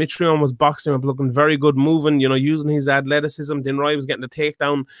 Mitrione was boxing up, looking very good, moving, using his athleticism. Then Roy was getting the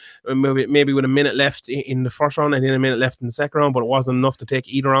takedown, maybe with a minute left in the first round and then a minute left in the second round, but it wasn't enough to take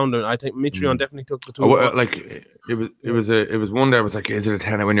either round. And I think Mitrione definitely took the two. It was one that was like, is it a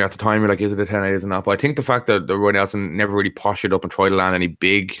 10? When you're at the time, you're like, is it a 10? Is it not? But I think the fact that Roy Nelson never really postured up and tried to land any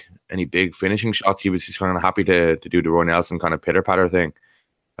big finishing shots, he was just kind of happy to do the Roy Nelson kind of pitter patter thing.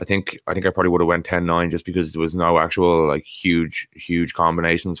 I think I probably would have went 10-9 just because there was no actual like huge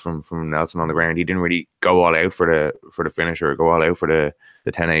combinations from Nelson on the ground. He didn't really go all out for the finish or go all out for the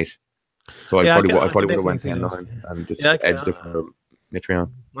 10-8. So I probably would have went 10-9 and just edged it for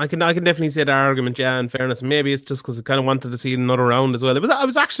Mitrione. I can definitely see that argument, yeah, in fairness. Maybe it's just because I kind of wanted to see another round as well. It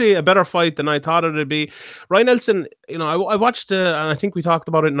was actually a better fight than I thought it would be. Ryan Nelson, I watched, and I think we talked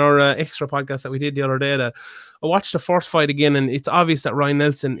about it in our extra podcast that we did the other day, that I watched the first fight again, and it's obvious that Ryan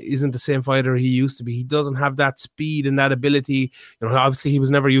Nelson isn't the same fighter he used to be. He doesn't have that speed and that ability. Obviously he was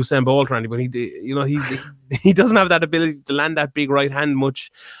never Usain Bolt or anything, but he doesn't have that ability to land that big right hand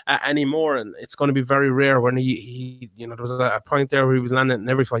much anymore, and it's going to be very rare when he there was a point there where he was landing in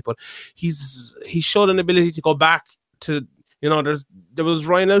every fight, but he showed an ability to go back to. There was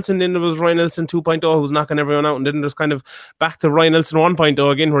Ryan Nelson, then there was Ryan Nelson 2.0 who was knocking everyone out, and then there's kind of back to Ryan Nelson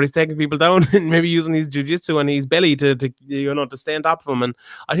 1.0 again, where he's taking people down and maybe using his jiu-jitsu and his belly to stay on top of him. And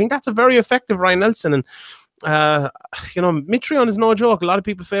I think that's a very effective Ryan Nelson. And Mitrione is no joke. A lot of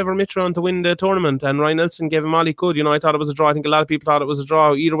people favor Mitrione to win the tournament, and Ryan Nelson gave him all he could. I thought it was a draw. I think a lot of people thought it was a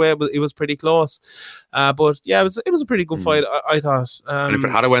draw. Either way, it was pretty close. But yeah, it was a pretty good fight, I thought. And if it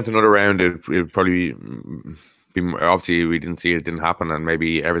had went another round, it'd probably obviously we didn't see it didn't happen, and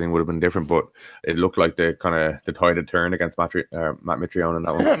maybe everything would have been different, but it looked like the tide had turned against Matt Mitrione in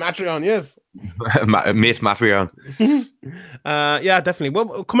that one. Mitrione, yes. Mitrione. Yeah, definitely.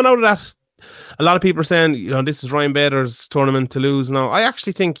 Well, coming out of that, a lot of people are saying, this is Ryan Bader's tournament to lose. Now, I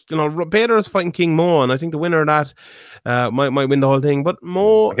actually think, Bader is fighting King Mo, and I think the winner of that might win the whole thing. But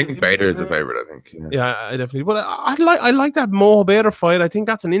Mo, I think Bader is the favorite. I think. Yeah, I definitely. But I like that Mo Bader fight. I think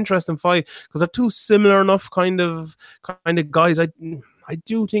that's an interesting fight because they're two similar enough kind of guys. I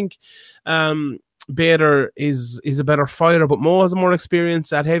do think Bader is a better fighter, but Mo has more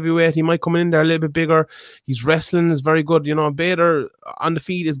experience at heavyweight. He might come in there a little bit bigger. His wrestling is very good. Bader on the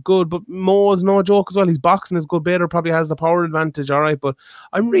feet is good, but Mo is no joke as well. His boxing is good. Bader probably has the power advantage, all right, but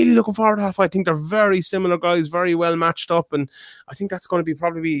I'm really looking forward to that fight. I think they're very similar guys, very well matched up, and I think that's going to be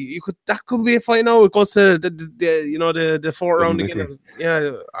that could be a fight now. It goes to the fourth round again.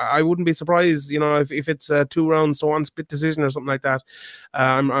 Yeah, I wouldn't be surprised, if it's 2 rounds to 1 split decision or something like that.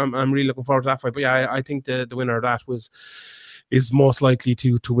 I'm really looking forward to that fight. But yeah, I think the winner of that is most likely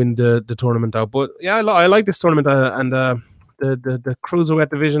to win the tournament out. But yeah, I like this tournament, and the cruiserweight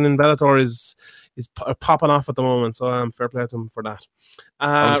division in Bellator is popping off at the moment. So I'm fair play to him for that.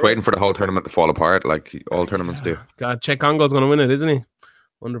 I'm just waiting for the whole tournament to fall apart, like all tournaments do. God, Chet Congo's going to win it, isn't he?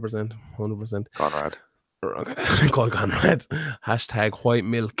 100%. Conrad. Call Conrad. # white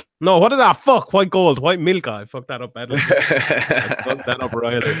milk. No, what is that? Fuck, white gold, white milk. I fucked that up badly.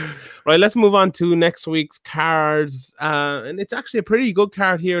 Right, let's move on to next week's cards. And it's actually a pretty good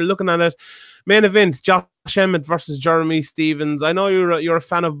card here. Looking at it, main event: Josh Emmett versus Jeremy Stephens. I know you're a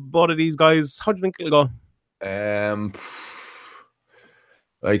fan of both of these guys. How do you think it'll go?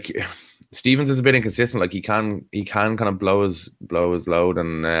 Like Stephens is a bit inconsistent. Like he can kind of blow his load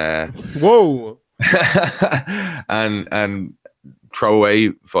and whoa. and throw away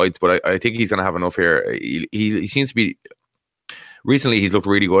fights, but I think he's going to have enough here. He seems to be. Recently, he's looked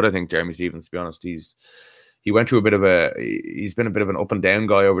really good. I think Jeremy Stephens, to be honest, he went through he's been a bit of an up and down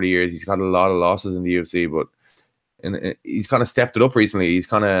guy over the years. He's got a lot of losses in the UFC, but he's kind of stepped it up recently. He's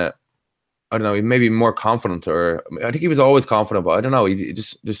kind of, I don't know, he may be more confident, or I think he was always confident, but I don't know. He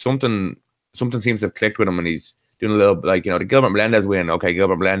just there's something seems to have clicked with him, and he's doing a little like the Gilbert Melendez win. Okay,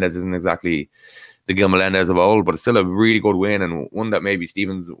 Gilbert Melendez isn't exactly the Gil Melendez of old, but it's still a really good win, and one that maybe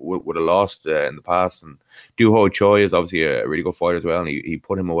Stephens would have lost in the past. And Doo Ho Choi is obviously a really good fighter as well, and he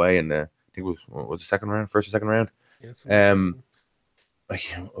put him away in the, I think it was the second round, first or second round. Yes. Like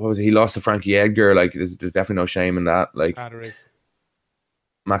what was it? He lost to Frankie Edgar. Like there's definitely no shame in that. Like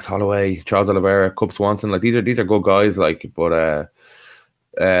Max Holloway, Charles Oliveira, Cub Swanson. Like these are good guys. Like, but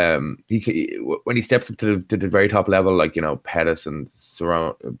when he steps up to the very top level, like, you know, Pettis and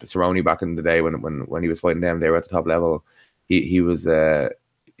Cerrone back in the day when he was fighting them, they were at the top level. He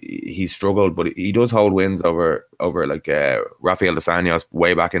struggled, but he does hold wins over like Rafael dos Anjos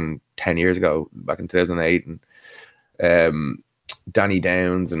way back in 10 years ago, back in 2008, and Danny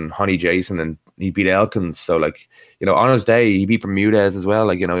Downs and Honey Jason, and he beat Elkins. So, like, you know, on his day he beat Bermudez as well.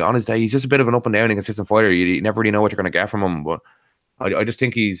 Like, you know, on his day he's just a bit of an up and down inconsistent fighter. You never really know what you're going to get from him, but I just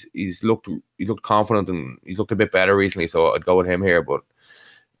think he's looked confident, and he's looked a bit better recently. So I'd go with him here. But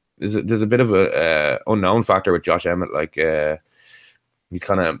there's a bit of a unknown factor with Josh Emmett. Like, he's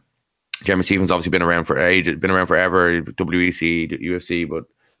kind of, Jeremy Stephens obviously been around for ages, been around forever, WEC, UFC, but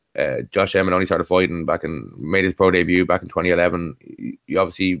Josh Emmett only started fighting made his pro debut back in 2011. He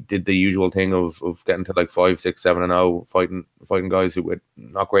obviously did the usual thing of getting to like 5, 6, 7-0, fighting guys who with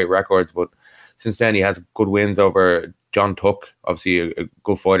not great records, but since then he has good wins over John Tuck, obviously a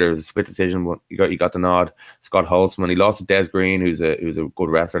good fighter, split decision, but he got the nod. Scott Holtzman, he lost to Des Green, who's a good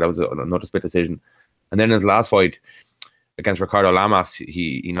wrestler. That was another split decision. And then in his last fight against Ricardo Lamas,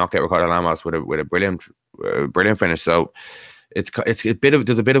 he knocked out Ricardo Lamas with a brilliant finish. So there's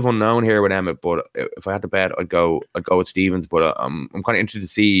a bit of unknown here with Emmett, but if I had to bet, I'd go with Stephens. But I'm kind of interested to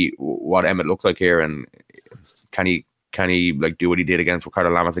see what Emmett looks like here, and can he like do what he did against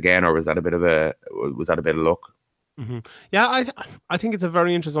Ricardo Lamas again, or was that a bit of luck? Mm-hmm. Yeah, I think it's a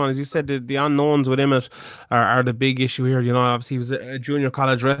very interesting one. As you said, the unknowns with Emmett are the big issue here. You know, obviously he was a junior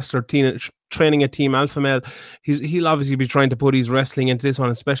college wrestler, training at Team Alpha Male. He'll obviously be trying to put his wrestling into this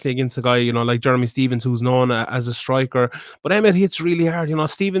one, especially against a guy, you know, like Jeremy Stephens, who's known as a striker. But Emmett hits really hard. You know,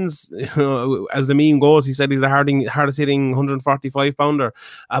 Stephens, you know, as the meme goes, he said he's the hardest hitting 145 pounder.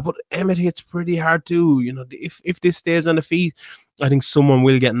 But Emmett hits pretty hard too. You know, if this stays on the feet, I think someone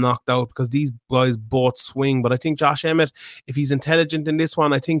will get knocked out, because these guys both swing. But I think Josh Emmett, if he's intelligent in this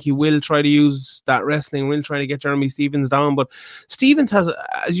one, I think he will try to use that wrestling, will try to get Jeremy Stephens down. But Stephens has,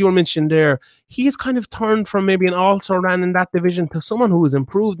 as you were mentioned there, he has kind of turned from maybe an also-ran in that division to someone who has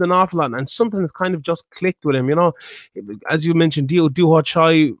improved an awful lot, and something has kind of just clicked with him. You know, as you mentioned, Duhot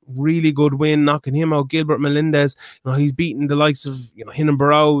Chai, really good win, knocking him out. Gilbert Melendez, you know, he's beaten the likes of, you know, Hinan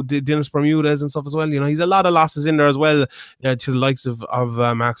Barrow, Dennis Bermudez and stuff as well. You know, he's a lot of losses in there as well, to the likes of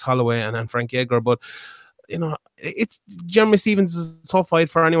Max Holloway and Frankie Edgar. But you know, it's Jeremy Stephens is a tough fight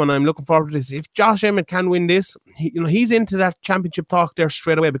for anyone. I'm looking forward to this. If Josh Emmett can win this, he's into that championship talk there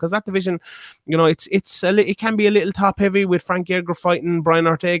straight away, because that division, you know, it can be a little top heavy with Frankie Edgar fighting Brian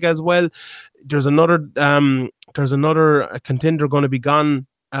Ortega as well. There's another contender going to be gone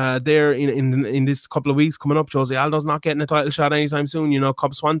there in this couple of weeks coming up. Jose Aldo's not getting a title shot anytime soon. You know,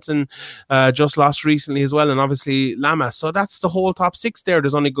 Cobb Swanson just lost recently as well, and obviously Lamas. So that's the whole top six there.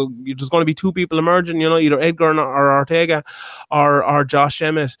 There's going to be two people emerging. You know, either Edgar or Ortega, or Josh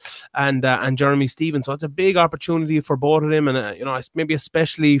Emmett and Jeremy Stephens. So it's a big opportunity for both of them, and you know, maybe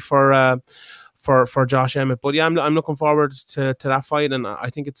especially for Josh Emmett. But yeah, I'm looking forward to that fight, and I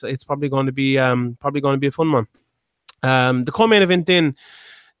think it's probably going to be a fun one. The co-main event then.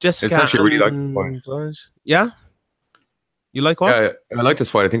 Jessica, it's actually really like the fight. Yeah, you like what? Yeah, I like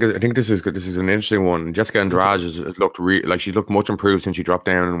this fight. I think this is an interesting one. Jessica Andrade has looked she's looked much improved since she dropped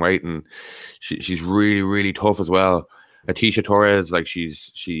down in weight, and she's really, really tough as well. Atisha Torres, like she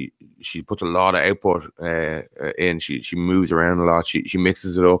puts a lot of output in. She moves around a lot. She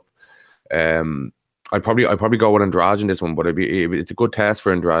mixes it up. I'd probably go with Andrade in this one, but it's a good test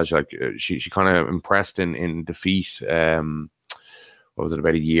for Andrade. Like she kind of impressed in defeat. What was it,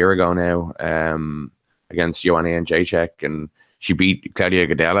 about a year ago now, against Joanna Jędrzejczyk, and she beat Claudia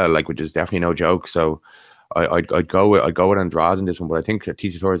Gadelha, like, which is definitely no joke. So I'd go with Andrade in this one, but I think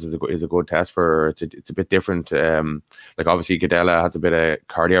Atisha Torres is a good test for her. It's a bit different. Like obviously Gadelha has a bit of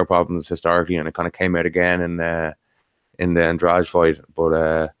cardio problems historically, and it kind of came out again in the Andrade fight.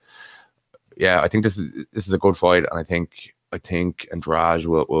 But yeah, I think this is a good fight, and I think Andrade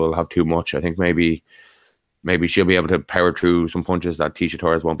will have too much. I think maybe she'll be able to power through some punches that Atisha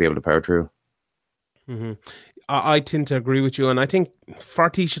Torres won't be able to power through. Mm-hmm. I tend to agree with you, and I think for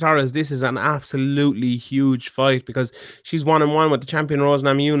Atisha Torres, this is an absolutely huge fight, because she's 1-1 with the champion Rose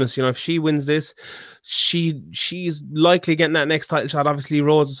Namajunas. You know, if she wins this, she's likely getting that next title shot. Obviously,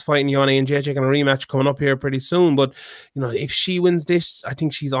 Rose is fighting Joanna Jędrzejczyk in a rematch coming up here pretty soon. But you know, if she wins this, I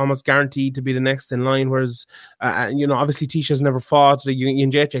think she's almost guaranteed to be the next in line. Whereas, you know, obviously Tisha's never fought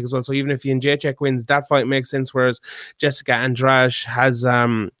Jędrzejczyk as well. So even if Jędrzejczyk wins, that fight makes sense. Whereas Jessica Andrade has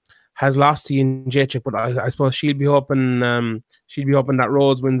has lost to Jędrzejczyk, but I suppose she'll be hoping that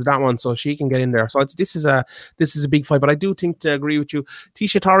Rose wins that one, so she can get in there. So this is a big fight. But I do think, to agree with you,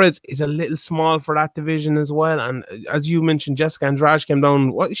 Tisha Torres is a little small for that division as well. And as you mentioned, Jessica Andrade came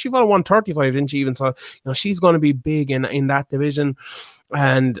down. She fought 135, didn't she? Even so, she's going to be big in that division.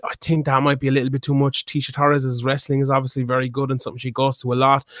 And I think that might be a little bit too much. Tisha Torres' wrestling is obviously very good and something she goes to a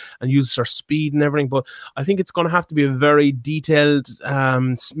lot and uses her speed and everything. But I think it's going to have to be a very detailed,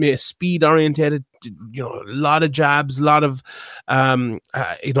 speed-orientated, a lot of jabs, a lot of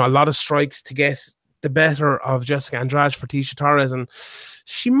strikes to get the better of Jessica Andrade for Tisha Torres, and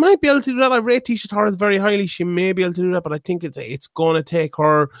she might be able to do that. I rate Tisha Torres very highly. She may be able to do that, but I think it's going to take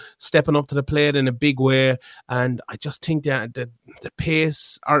her stepping up to the plate in a big way. And I just think that the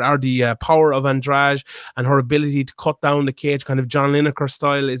pace or the power of Andrade and her ability to cut down the cage, kind of John Lineker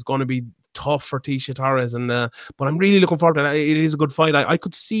style, is going to be tough for Tisha Torres, and but I'm really looking forward to that. It is a good fight. I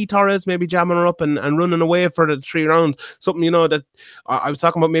could see Torres maybe jamming her up and running away for the 3 rounds. Something that I was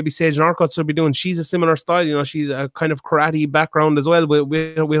talking about, maybe Sage Northcutt should be doing. She's a similar style. She's a kind of karate background as well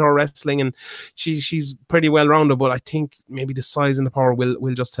with her wrestling, and she's pretty well rounded. But I think maybe the size and the power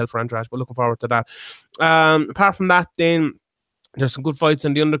will just tell for Andrade. But looking forward to that. Apart from that, then, there's some good fights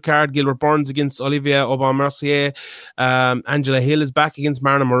on the undercard. Gilbert Burns against Olivia Aubin-Mercier. Angela Hill is back against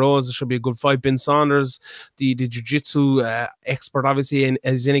Marna Moroz. It should be a good fight. Ben Saunders, the jiu-jitsu expert, obviously,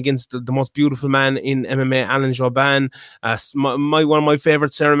 is in against the most beautiful man in MMA, Alan Jouban. One of my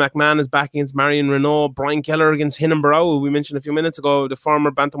favorites, Sarah McMahon, is back against Marion Renault. Brian Keller against Hinan Barrow, who we mentioned a few minutes ago, the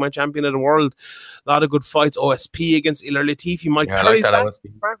former bantamweight champion of the world. A lot of good fights. OSP against Ilir Latifi. I like that OSP.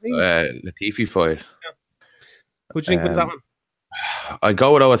 Latifi fight. Yeah. Who do you think wins that one? I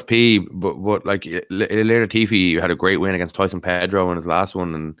go with OSP, but like Ilir Latifi had a great win against Tyson Pedro in his last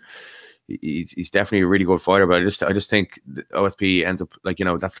one, and he's definitely a really good fighter. But I just think OSP ends up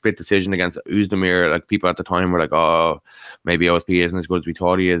that split decision against Oezdemir. Like, people at the time were like, oh, maybe OSP isn't as good as we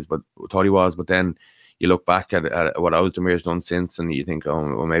thought he was. But then you look back at what Oezdemir has done since, and you think,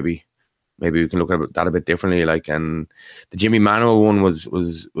 oh, well, maybe we can look at that a bit differently. Like, and the Jimmy Manuel one was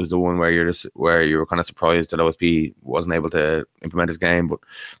the one where you were kind of surprised that OSP wasn't able to implement his game. But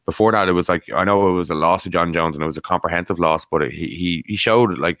before that, it was like, I know it was a loss to John Jones, and it was a comprehensive loss, but he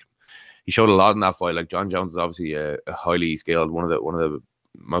showed a lot in that fight. Like, John Jones is obviously a highly skilled, one of the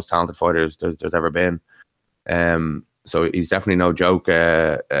most talented fighters there's ever been. So he's definitely no joke,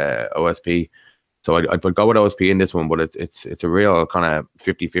 OSP. So I'd go with OSP in this one, but it's a real kind of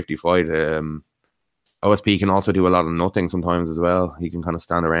 50-50 fight. OSP can also do a lot of nothing sometimes as well. He can kind of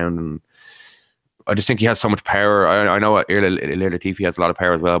stand around, and I just think he has so much power. I know Ilir Latifi has a lot of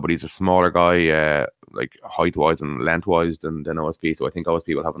power as well, but he's a smaller guy, like height-wise and length-wise than OSP. So I think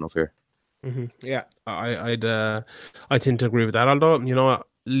OSP will have enough here. Mm-hmm. Yeah, I tend to agree with that. Although,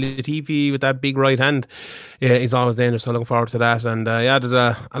 Latifi with that big right hand is always dangerous. So looking forward to that. And there's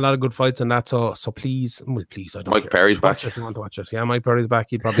a lot of good fights in that. So please, I don't Mike care. Perry's back if you want to watch it. Yeah, Mike Perry's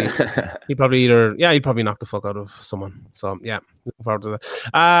back. He'd probably knock the fuck out of someone. So yeah, looking forward to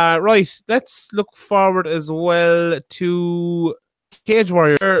that. Right, let's look forward as well to Cage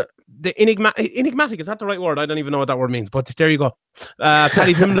Warrior. The enigmatic, is that the right word? I don't even know what that word means, but there you go.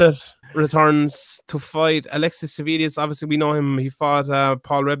 Paddy Pimblett returns to fight Alexis Savvides. Obviously, we know him. He fought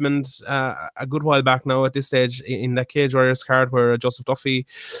Paul Redmond a good while back now at this stage in that Cage Warriors card where Joseph Duffy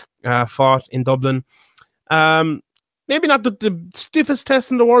fought in Dublin. Maybe not the stiffest test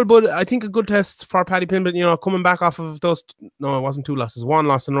in the world, but I think a good test for Paddy Pimblett, coming back off of those. No, it wasn't 2 losses. 1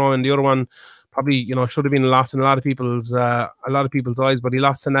 loss in a row, and the other one probably, should have been a loss in a lot of people's eyes, but he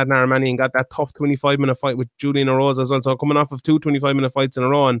lost to Nad Narimani and got that tough 25-minute fight with Julian Erosa as well. So coming off of 2 25-minute fights in a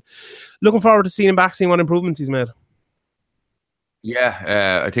row, and looking forward to seeing him back, seeing what improvements he's made.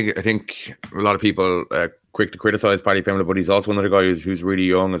 Yeah, I think a lot of people quick to criticize Paddy Pimblett, but he's also another guy who's really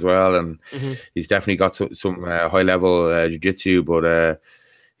young as well, and he's definitely got some high level jiu-jitsu, but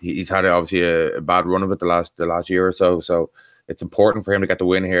he's had obviously a bad run of it the last year or so. So it's important for him to get the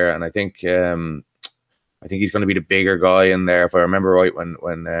win here, and I think he's going to be the bigger guy in there. If I remember right, when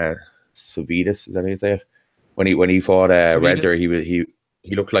Savvides, is that how you say it? When he fought Redzer,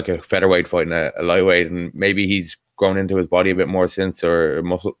 he looked like a featherweight fighting a lightweight, and maybe he's grown into his body a bit more since, or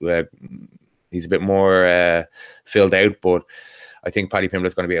muscle. He's a bit more filled out, but I think Paddy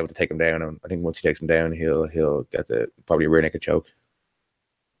Pimblett's going to be able to take him down, and I think once he takes him down, he'll get probably a rear naked choke.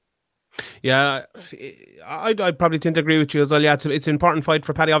 Yeah, I'd probably tend to agree with you as well. Yeah, it's an important fight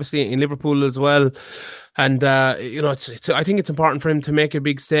for Paddy, obviously in Liverpool as well, and I think it's important for him to make a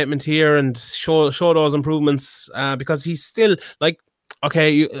big statement here and show those improvements because he's still like.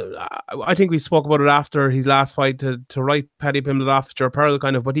 okay, I think we spoke about it after his last fight to write Paddy Pimblett off Joe Pearl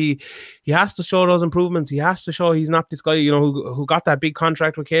kind of, but he has to show those improvements. He has to show he's not this guy, who got that big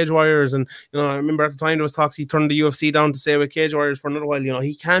contract with Cage Warriors, and I remember at the time there was talks he turned the UFC down to stay with Cage Warriors for another while.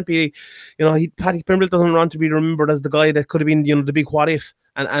 He can't be, Paddy Pimblett doesn't want to be remembered as the guy that could have been the big what if.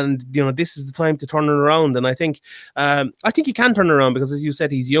 And this is the time to turn it around. And I think he can turn it around because, as you said,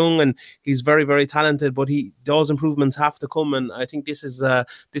 he's young and he's very, very talented. But those improvements have to come, and I think this is the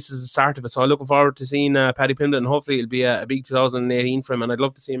start of it. So I'm looking forward to seeing Paddy Pimblett, and hopefully it'll be a big 2018 for him. And I'd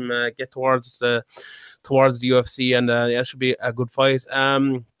love to see him get towards the UFC, and it should be a good fight.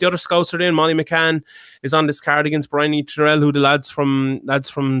 The other scouts are in. Molly McCann is on this card against Bryony Terrell, who the lads from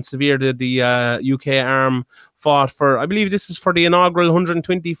Severe, the UK arm, fought for. I believe this is for the inaugural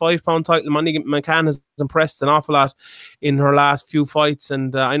 125-pound title. Molly McCann has impressed an awful lot in her last few fights,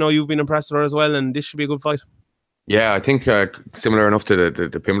 and I know you've been impressed with her as well, and this should be a good fight. Yeah, I think similar enough to the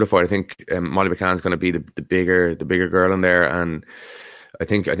Pimblett fight. I think Molly McCann's going to be the bigger girl in there, and I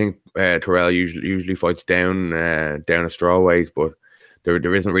think Terrell usually fights down a straw weight, but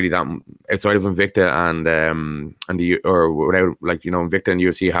there isn't really that outside of Invicta and without Invicta and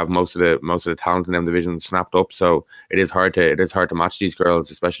UFC have most of the talent in them divisions snapped up, so it is hard to match these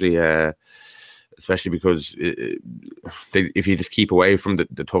girls, especially because if you just keep away from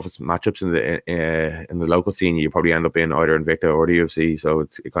the toughest matchups in the local scene, you probably end up in either Invicta or the UFC. So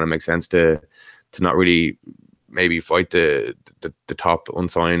it kind of makes sense to not really maybe fight the top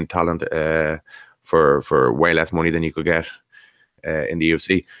unsigned talent for way less money than you could get in the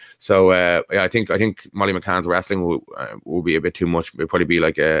UFC. So I think Molly McCann's wrestling will be a bit too much. It'll probably be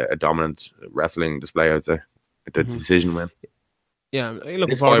like a dominant wrestling display, I'd say. The decision win. Yeah,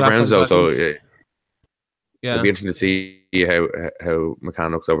 it's 5 rounds though, so yeah. It'll be interesting to see how McCann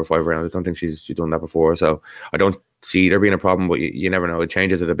looks over 5 rounds. I don't think she's done that before, so I don't see there being a problem. But you never know; it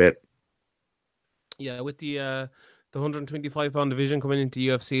changes it a bit. Yeah, with the 125-pound division coming into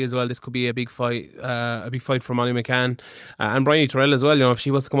UFC as well, this could be a big fight for Molly McCann and Bryony Terrell as well. If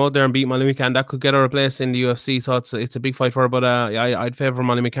she was to come out there and beat Molly McCann, that could get her a place in the UFC. So it's a big fight for her. But I'd favour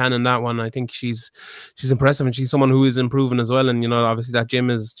Molly McCann in that one. I think she's impressive, and she's someone who is improving as well. And obviously that gym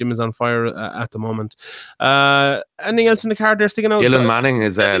is on fire at the moment. Anything else in the card there sticking out? Dylan Manning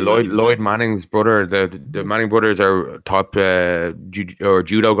is Lloyd Manning's brother. The Manning brothers are top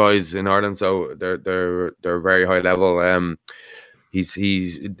judo guys in Ireland, so they're very high level. He's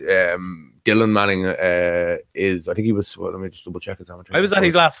Dylan Manning is, I think he was, well, let me just double check his amateur. I was at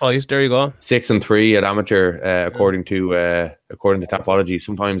his last fight. There you go. 6-3 at amateur, according to Tapology.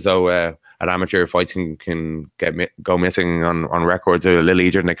 Sometimes though, at amateur fights can go missing on records a little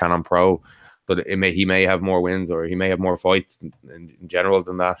easier than they can on pro. But he may have more wins, or he may have more fights in general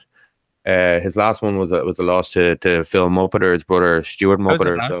than that. His last one was a loss to Phil Muppeter, his brother Stuart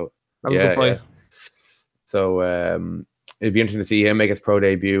Muppeter. So that was a good fight. Yeah. So it'd be interesting to see him make his pro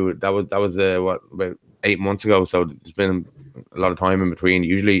debut. That was about 8 months ago. So there's been a lot of time in between.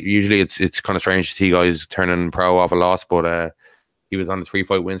 Usually it's kind of strange to see guys turning pro off a loss, but he was on a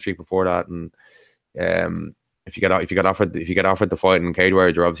 3-fight win streak before that. And if you get offered the fight in Cage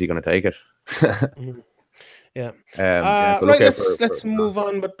Warriors, you're obviously going to take it. Yeah. So right, let's move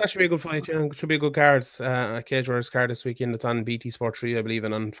on, but that should be a good fight. It should be a good card. Cage Warriors card this weekend. It's on BT Sport 3, I believe,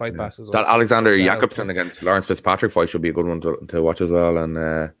 and on Fight Pass as well. That Alexander Jacobson against Lawrence Fitzpatrick fight should be a good one to watch as well. And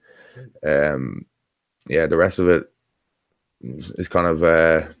the rest of it is kind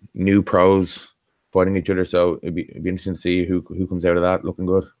of new pros fighting each other. So it'd be interesting to see who comes out of that looking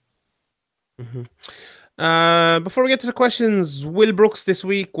good. Mm-hmm. Before we get to the questions, Will Brooks this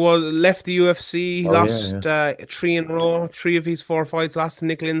week left the UFC, lost 3 in a row, 3 of his 4 fights, lost to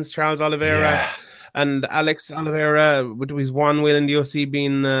Nick Lins, Charles Oliveira, and Alex Oliveira, with his 1 win in the UFC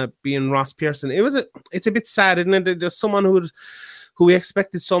being Ross Pearson. It's a bit sad, isn't it? There's someone who we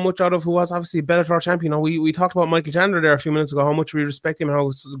expected so much out of, who was obviously a Bellator champion. We talked about Michael Chandler there a few minutes ago, how much we respect him,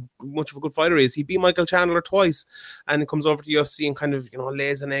 how much of a good fighter he is. He beat Michael Chandler twice, and it comes over to the UFC and kind of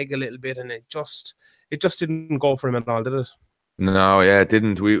lays an egg a little bit, and it just didn't go for him at all, did it? No, yeah, it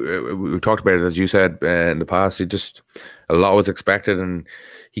didn't. We talked about it, as you said, in the past. A lot was expected, and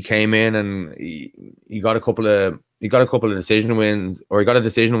he came in and he got a couple of decision wins, or he got a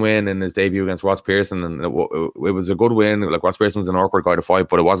decision win in his debut against Ross Pearson, and it was a good win. Like, Ross Pearson's an awkward guy to fight,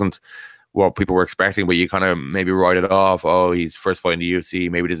 but it wasn't what people were expecting. But you kind of maybe write it off. Oh, he's first fight in the UFC.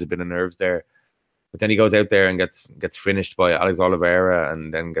 Maybe there's a bit of nerves there. But then he goes out there and gets finished by Alex Oliveira,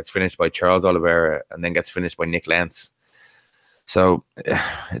 and then gets finished by Charles Oliveira, and then gets finished by Nick Lentz. So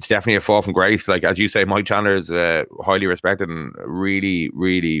it's definitely a fall from grace. Like, as you say, Mike Chandler is highly respected and really,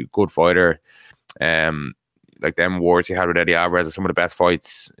 really good fighter. like them wars he had with Eddie Alvarez are some of the best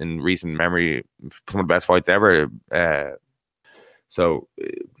fights in recent memory, some of the best fights ever. So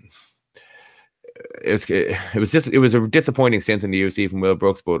it was a disappointing stint in the UFC from Will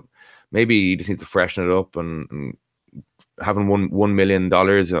Brooks, but maybe he just needs to freshen it up, and having $1 million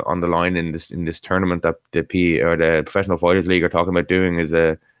on the line in this tournament that the Professional Fighters League are talking about doing is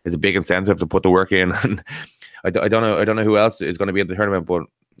a big incentive to put the work in. And I don't know who else is going to be in the tournament, but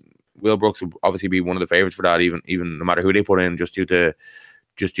Will Brooks will obviously be one of the favorites for that, even no matter who they put in, just due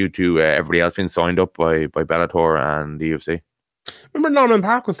to everybody else being signed up by Bellator and the UFC. Remember Norman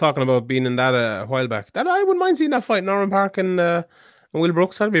Park was talking about being in that a while back. That I wouldn't mind seeing that fight, Norman Park and Will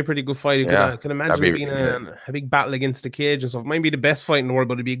Brooks. That'd be a pretty good fight. You could imagine it being a big battle against the cage and stuff. It might be the best fight in the world,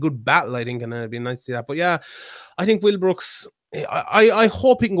 but it'd be a good battle, I think, and it'd be nice to see that. But yeah, I think Will Brooks, I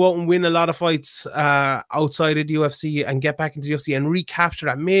hope he can go out and win a lot of fights outside of the UFC and get back into the UFC and recapture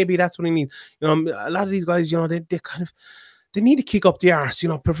that. Maybe that's what he needs. A lot of these guys, they need to kick up the arse,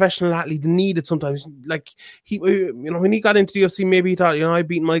 professional athlete, they need it sometimes. Like he, when he got into the UFC, maybe he thought, I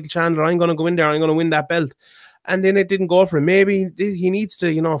beat Michael Chandler, I'm going to go in there, I'm going to win that belt. And then it didn't go for him. Maybe he needs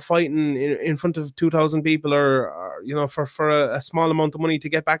to, fight in front of 2,000 people or for a small amount of money to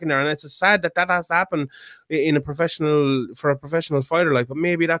get back in there. And it's sad that has to happen for a professional fighter. But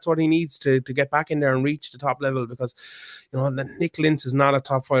maybe that's what he needs to get back in there and reach the top level, because, Nick Lentz is not a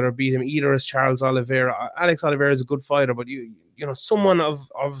top fighter, beat him. Either is Charles Oliveira. Alex Oliveira is a good fighter, but someone of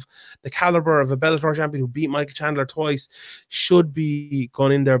the caliber of a Bellator champion who beat Michael Chandler twice should be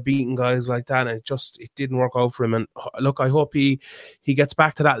going in there beating guys like that. And it didn't work out for him. And look, I hope he gets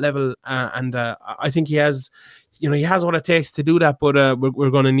back to that level. And I think he has what it takes to do that. But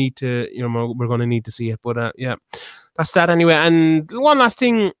we're going to need to, we're going to need to see it. But yeah, that's that anyway. And one last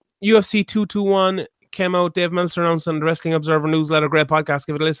thing, UFC 221 came out. Dave Meltzer announced on the Wrestling Observer newsletter. Great podcast.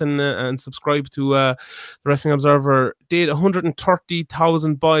 Give it a listen and subscribe to the Wrestling Observer. Did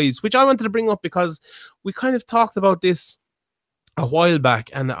 130,000 buys, which I wanted to bring up because we kind of talked about this a while back.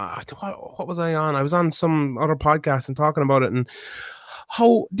 And what was I on? I was on some other podcast and talking about it, and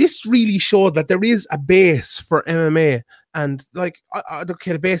how this really showed that there is a base for MMA. And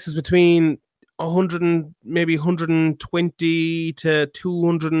the base is between 100 and maybe 120 to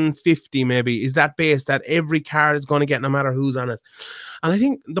 250 maybe is that base that every card is going to get no matter who's on it. And I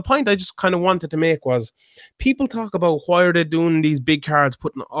think the point I just kind of wanted to make was, people talk about why are they doing these big cards,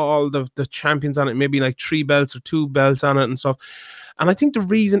 putting all the champions on it, maybe like 3 belts or 2 belts on it and stuff. And I think the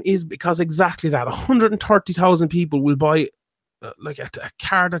reason is because exactly that 130,000 people will buy a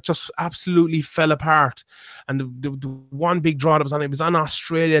card that just absolutely fell apart. And the one big draw that was on it was on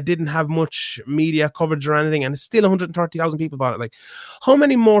Australia, didn't have much media coverage or anything, and it's still 130,000 people bought it. How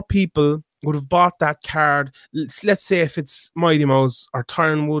many more people would have bought that card? Let's say if it's Mighty Mouse or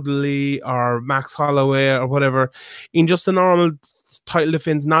Tyron Woodley or Max Holloway or whatever, in just a normal title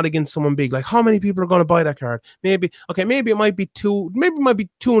defense, not against someone big. How many people are going to buy that card? Maybe it might be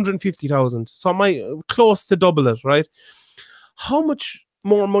 250,000. So it might close to double it, right? How much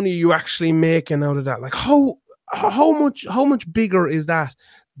more money are you actually making out of that? How much bigger is that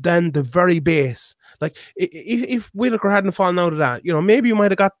than the very base? If Whitaker hadn't fallen out of that, maybe you might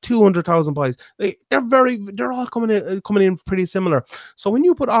have got 200,000 buys. They're all coming in pretty similar. So when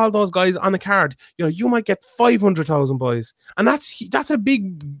you put all those guys on a card, you might get 500,000 buys, and that's a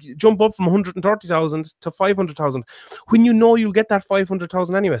big jump up from 130,000 to 500,000. When you'll get that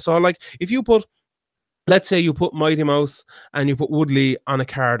 500,000 anyway. So if you put, let's say you put Mighty Mouse and you put Woodley on a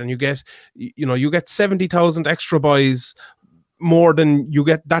card, and you get 70,000 extra buys more than you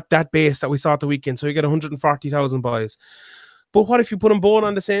get that base that we saw at the weekend. So you get 140,000 buys. But what if you put them both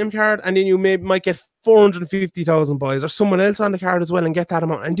on the same card, and then you might get 450,000 buys, or someone else on the card as well, and get that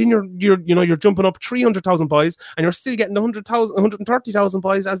amount, and then you're jumping up 300,000 buys, and you're still getting 130,000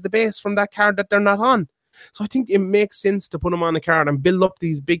 buys as the base from that card that they're not on. So I think it makes sense to put them on a card and build up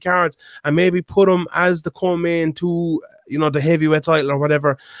these big cards, and maybe put them as the co-main to, the heavyweight title or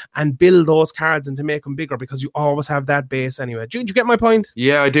whatever, and build those cards and to make them bigger, because you always have that base anyway. Do you get my point?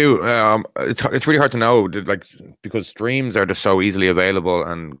 Yeah, I do. It's really hard to know, because streams are just so easily available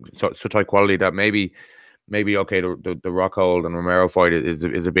and such high quality that maybe okay, the Rockhold and Romero fight is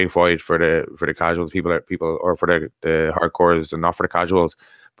a big fight for the casuals, people or for the hardcores, and not for the casuals.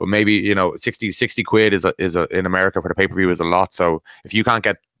 But maybe 60 quid is in America for the pay-per-view is a lot. So if you can't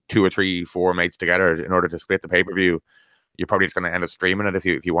get 2 or 3, 4 mates together in order to split the pay-per-view, you're probably just going to end up streaming it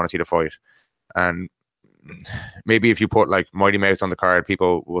if you want to see the fight. And maybe if you put Mighty Mouse on the card,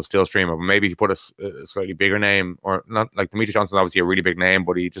 people will still stream it. But maybe if you put a slightly bigger name, or not, Demetrius Johnson's obviously a really big name,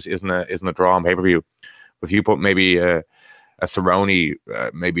 but he just isn't a draw on pay-per-view. If you put maybe a Cerrone,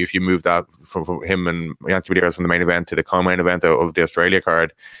 maybe if you move that from him and Anthony Medeiros from the main event to the co-main event of the Australia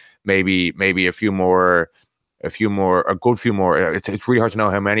card, maybe a good few more. It's really hard to know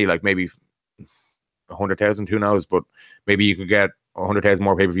how many, like maybe 100,000, who knows, but maybe you could get 100,000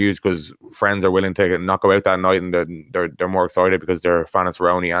 more pay-per-views because friends are willing to not go out that night, and they're more excited because they're a fan of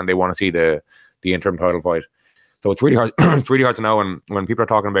Cerrone and they want to see the interim title fight. So it's really hard. It's really hard to know. And when people are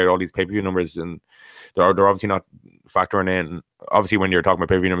talking about all these pay-per-view numbers, and they're obviously not factoring in. Obviously, when you're talking about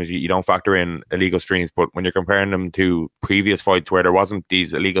pay-per-view numbers, you don't factor in illegal streams. But when you're comparing them to previous fights where there wasn't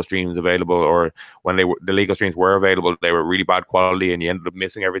these illegal streams available, or when the legal streams were available, they were really bad quality, and you ended up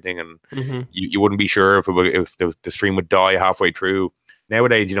missing everything, and you wouldn't be sure if the stream would die halfway through.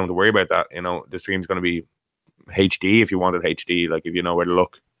 Nowadays, you don't have to worry about that. The stream's going to be HD if you wanted HD, like if you know where to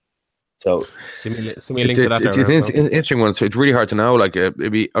look. So it's an interesting one. So it's really hard to know. Like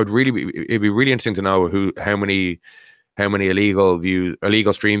it'd be really interesting to know how many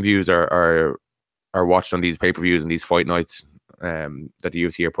illegal stream views are watched on these pay-per-views and these fight nights that the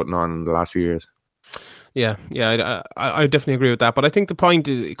UFC are putting on in the last few years. Yeah, I definitely agree with that. But I think the point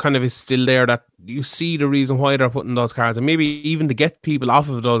is still there, that you see the reason why they're putting those cards, and maybe even to get people off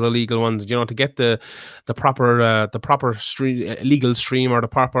of those illegal ones, to get the proper stream, legal stream, or the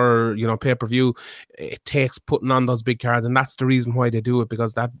proper pay-per-view. It takes putting on those big cards, and that's the reason why they do it,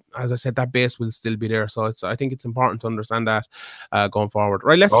 because that, as I said, that base will still be there. So I think it's important to understand that going forward.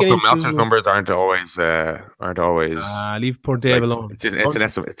 Right, let's also get into Meltzer's numbers aren't always leave poor Dave alone. It's an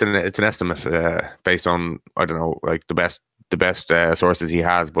estimate. It's an estimate based on, I don't know, like the best sources he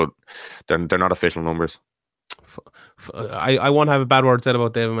has, but they're not official numbers. I won't have a bad word said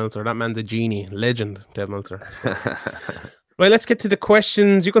about David Meltzer. That man's a genie, legend, Dave Meltzer. Right, let's get to the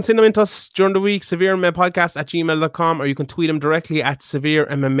questions. You can send them in to us during the week, severemmmapodcast@gmail.com, or you can tweet them directly at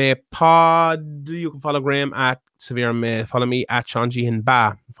severemmmapod. You can follow Graham at severemma. Follow me at Sean Sheehan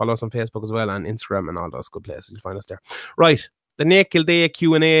Ba. Follow us on Facebook as well, and Instagram, and all those good places. You'll find us there. Right, the Nate Kildea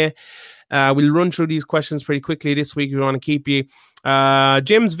Q&A. We'll run through these questions pretty quickly this week. We want to keep you.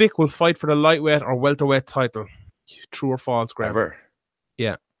 James Vick will fight for the lightweight or welterweight title. True or false, Graham? Ever?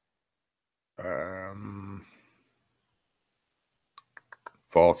 Yeah.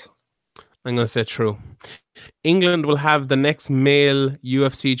 False. I'm going to say true. England will have the next male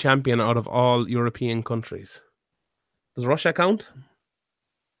UFC champion out of all European countries. Does Russia count?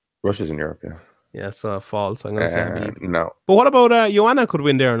 Russia's in Europe, yeah. Yeah, so false. I'm going to say no. But what about Joanna could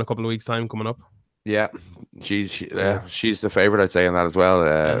win there in a couple of weeks' time coming up? Yeah, she's the favourite, I'd say, in that as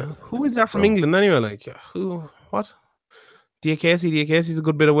well. Who is there from England anyway? Like, who? What? Diakese. A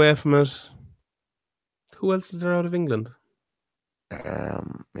good bit away from it. Who else is there out of England? I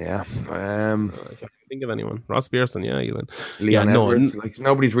can't think of anyone. Ross Pearson, yeah, you win. Leon Edwards, like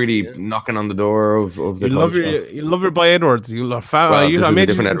nobody's really knocking on the door of the. You love your boy Edwards. You love Fabian. I'm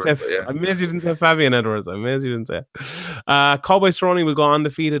amazed you didn't say Fabian Edwards. I'm amazed you didn't say. Cowboy Cerrone will go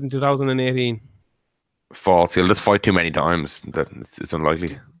undefeated in 2018. False. He'll just fight too many times. It's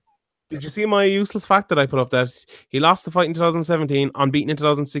unlikely. Did you see my useless fact that I put up, that he lost the fight in 2017, unbeaten in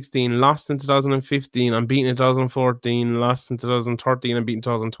 2016, lost in 2015, unbeaten in 2014, lost in 2013, and beaten in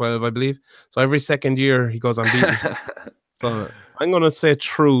 2012, I believe. So every second year he goes unbeaten. So I'm going to say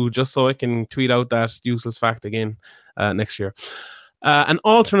true, just so I can tweet out that useless fact again next year. An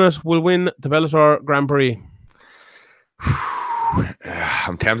alternate will win the Bellator Grand Prix.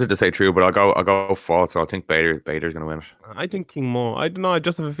 I'm tempted to say true, but I'll go false. So I think Bader's going to win it. I think King Mo. I don't know. I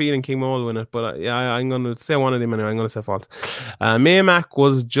just have a feeling King Mo will win it. But I'm going to say one of them anyway. I'm going to say false. Maymack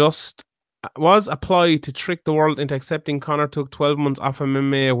was applied to trick the world into accepting Conor took 12 months off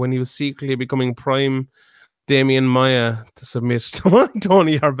MMA when he was secretly becoming prime Damian Maia to submit to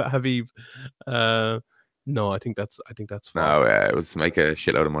Tony Habib. No, I think that's false. No, it was to make a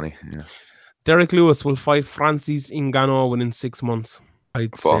shitload of money. Yeah. Derek Lewis will fight Francis Ngannou within 6 months.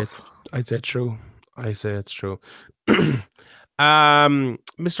 I'd say true. I say it's true.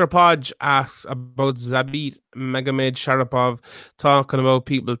 Mr. Podge asks about Zabit Magomed Sharapov, talking about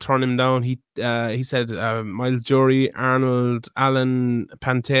people turn him down. He said Miles Jury, Arnold Allen,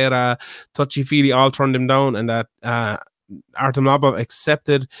 Pantera, Touchy Feely all turned him down, and that Artem Lobov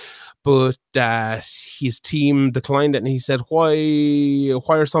accepted, but his team declined it. And he said, why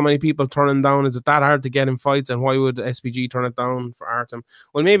are so many people turning down? Is it that hard to get him fights? And why would SBG turn it down for Artem?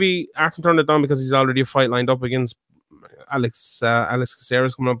 Well, maybe Artem turned it down because he's already a fight lined up against Alex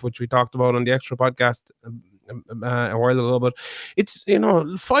Caceres coming up, which we talked about on the extra podcast a while ago, but it's,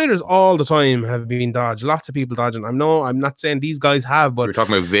 fighters all the time have been dodged. Lots of people dodging. I'm not saying these guys have, but we were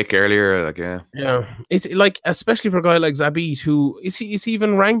talking about Vic earlier, like yeah, it's like, especially for a guy like Zabit, who is he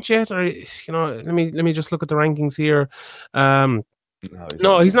even ranked yet? Or let me just look at the rankings here.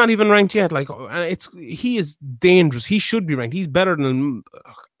 No, he's not even ranked yet. Like, he is dangerous. He should be ranked. He's better than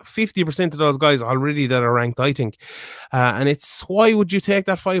 50% of those guys already that are ranked, I think. And it's, why would you take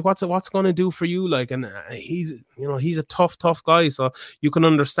that fight? What's going to do for you? Like, and he's a tough guy, so you can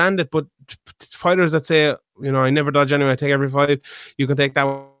understand it. But fighters that say, I never dodge anyway, I take every fight, you can take that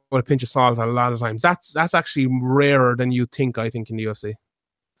with a pinch of salt a lot of times. That's actually rarer than you think, I think, in the UFC.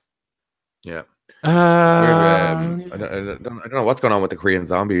 Yeah. I don't know what's going on with the Korean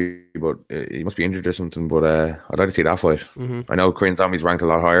Zombie, but he must be injured or something. But I'd like to see that fight. Mm-hmm. I know Korean Zombie's ranked a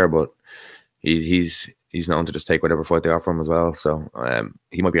lot higher, but he's known to just take whatever fight they offer him as well. So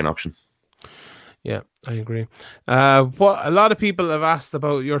he might be an option. Yeah, I agree. What a lot of people have asked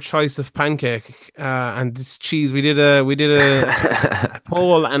about your choice of pancake and this cheese. We did a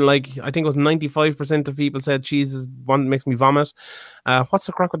poll, and like, I think it was 95% of people said cheese is one that makes me vomit. What's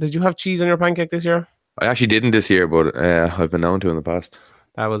the crack? Did you have cheese on your pancake this year? I actually didn't this year, but I've been known to in the past.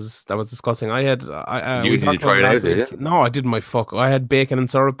 That was disgusting. I had. Did you try it out? Did you? No, I didn't. My fuck. I had bacon and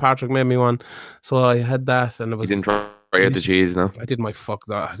syrup. Patrick made me one, so I had that, and it was. You didn't try out the cheese, no? I did my fuck.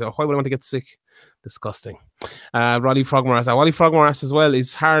 Why would I want to get sick? Disgusting. Wally Frogmore asks as well,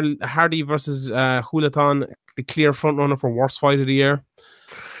 is Hardy versus Hulaton the clear front runner for worst fight of the year?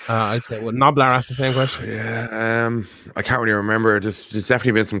 I'd say. Well, Noblar asked the same question. Yeah, I can't really remember. There's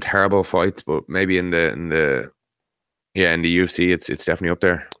definitely been some terrible fights, but maybe in the UFC, it's definitely up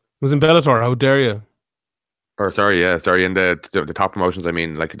there. It was in Bellator. How dare you? Or sorry, in the top promotions. I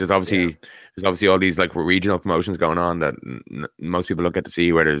mean, like, there's obviously all these like regional promotions going on that most people don't get to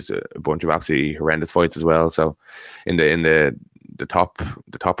see, where there's a bunch of absolutely horrendous fights as well. So in the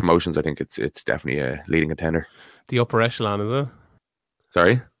top promotions, I think it's definitely a leading contender. The upper echelon, is it?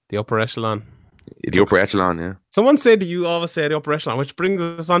 Sorry, the upper echelon. The upper echelon, yeah. Someone said that you always say the upper echelon, which brings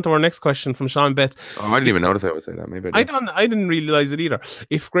us on to our next question from Sean Betts. Oh, I didn't even notice I would say that. Maybe I didn't realize it either.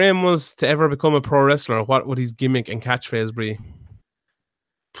 If Graham was to ever become a pro wrestler, what would his gimmick and catchphrase be?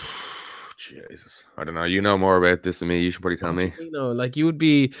 Jesus, I don't know. You know more about this than me. You should probably tell me. Like, you would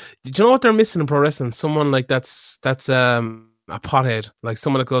be. Did you know what they're missing in pro wrestling? Someone like that's a pothead, like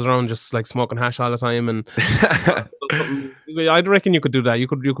someone that goes around just like smoking hash all the time, and I reckon you could do that. You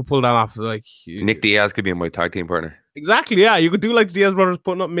could pull that off. Like, Nick Diaz could be my tag team partner. Exactly, yeah. You could do like the Diaz brothers,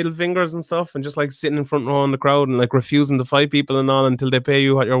 putting up middle fingers and stuff, and just like sitting in front row in the crowd and like refusing to fight people and all until they pay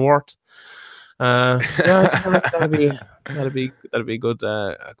you what you're worth. Yeah, that'd be good.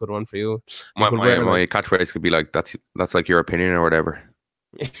 A good one for you. My catchphrase could be like, that's like your opinion or whatever.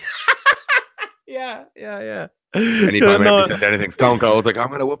 Yeah. Anytime anybody says anything, Stone Cold's like, I'm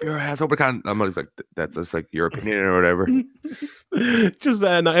gonna whoop your ass over. I'm always like, that's just like your opinion or whatever. Just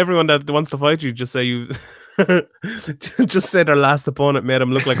not everyone that wants to fight you, just say you. Just say their last opponent made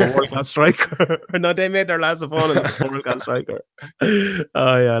them look like a world-class striker. No, they made their last opponent a world-class striker.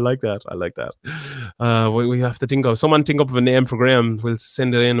 Oh yeah, I like that. We have to think of a name for Graham. We'll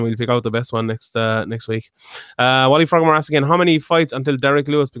send it in and we'll pick out the best one next week. Wally Frogmore asks again, how many fights until Derek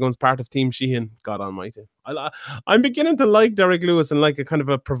Lewis becomes part of Team Sheehan? God almighty. I'm beginning to like Derek Lewis in like a kind of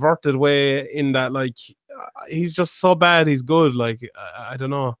a perverted way, in that like he's just so bad he's good. Like, I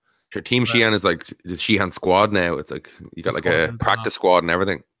don't know. Your Team Sheehan is like the Sheehan squad now. It's like you got like a practice squad and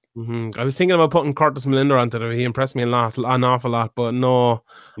everything. Mm-hmm. I was thinking about putting Curtis Melinder onto it. He impressed me an awful lot, but no.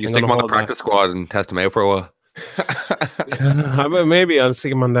 You stick him on the practice squad and test him out for a while. Maybe I'll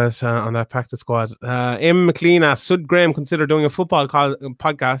stick him on that practice squad. M. McLean asks, should Graham consider doing a football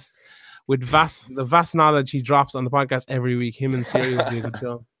podcast with the vast knowledge he drops on the podcast every week? Him and Siri would be a good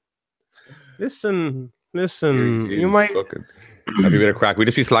show. Listen. You might. That'd be a bit of crack. We'd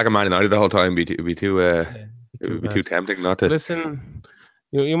just be slacking Man United the whole time. It'd be too tempting not to. Listen,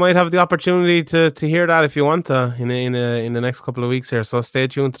 you might have the opportunity to hear that if you want to in the next couple of weeks here. So stay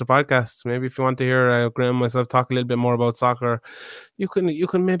tuned to the podcast. Maybe if you want to hear Graham and myself talk a little bit more about soccer, you can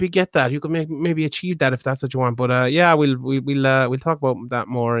maybe get that. You can maybe achieve that if that's what you want. But yeah, we'll talk about that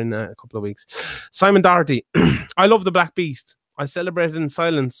more in a couple of weeks. Simon Doherty, I love the Black Beast. I celebrated in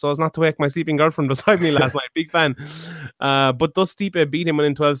silence so as not to wake my sleeping girlfriend beside me last night. Big fan. But does Stipe beat him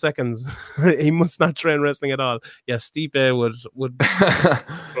within 12 seconds? He must not train wrestling at all. Yeah, Stipe would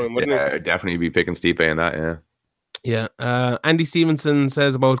yeah, definitely be picking Stipe in that, yeah. Yeah. Andy Stevenson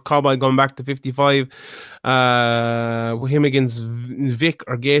says about Cowboy going back to 55. Him against Vic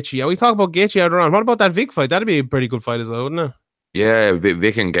or Gaethje. Yeah, we talk about Gaethje earlier on. What about that Vic fight? That'd be a pretty good fight as well, wouldn't it? Yeah,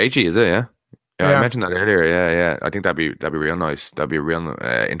 Vic and Gaethje, is it? Yeah. Yeah, I mentioned that earlier. Yeah. I think that'd be real nice. That'd be a real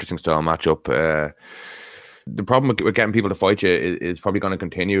interesting style matchup. The problem with getting people to fight you is probably going to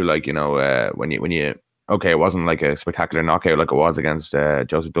continue. Like, you know, when you okay, it wasn't like a spectacular knockout like it was against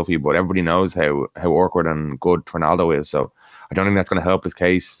Joseph Duffy, but everybody knows how awkward and good Ronaldo is. So I don't think that's going to help his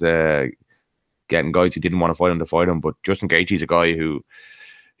case. Getting guys who didn't want to fight him to fight him, but Justin Gaethje's a guy who.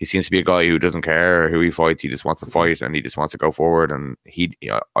 He seems to be a guy who doesn't care who he fights. He just wants to fight and he just wants to go forward. And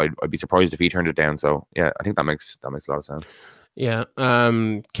I'd be surprised if he turned it down. So yeah, I think that makes a lot of sense. Yeah,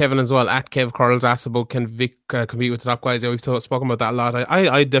 Kevin as well. At Kev Curls asked about can Vic compete with the top guys. Yeah, we've spoken about that a lot.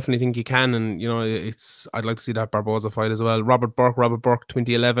 I definitely think he can, and you know, I'd like to see that Barboza fight as well. Robert Burke,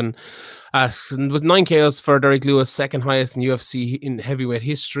 2011, asks with 9 KOs for Derek Lewis, second highest in UFC in heavyweight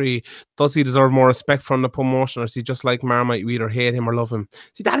history. Does he deserve more respect from the promotion, or is he just like Marmite? We either hate him or love him.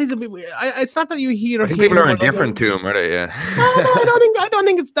 See, that is a bit weird. It's not that you hear. I think people are indifferent to him, are they? Yeah. No, I don't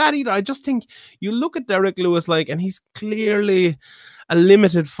think it's that either. I just think you look at Derek Lewis, like, and he's clearly a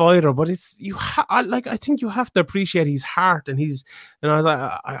limited fighter, but it's I think you have to appreciate his heart, and he's, you know, as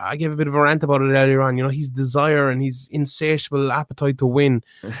I gave a bit of a rant about it earlier on, you know, his desire and his insatiable appetite to win.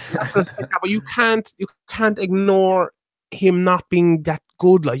 But you can't ignore him not being that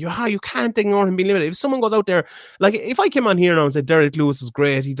good. Like you can't ignore him being limited. If someone goes out there, like if I came on here now and said Derek Lewis is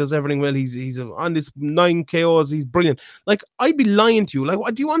great, he does everything well, he's on this 9 KOs, he's brilliant, like I'd be lying to you. Like,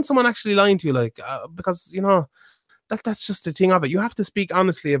 what do you want someone actually lying to you? Like because, you know, that's just the thing of it. You have to speak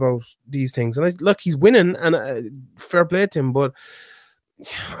honestly about these things. And look, he's winning, and fair play to him. But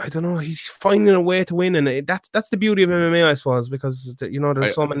I don't know, he's finding a way to win, and that's the beauty of MMA, I suppose, because you know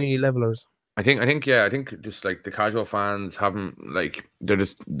there's so many levelers. I think just like the casual fans haven't, like, they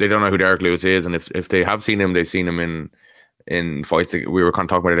don't know who Derek Lewis is, and if they have seen him, they've seen him in fights. We were kind of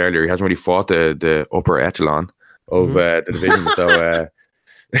talking about it earlier. He hasn't really fought the upper echelon of the division, so.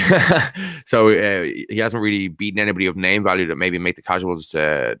 So he hasn't really beaten anybody of name value that maybe make the casuals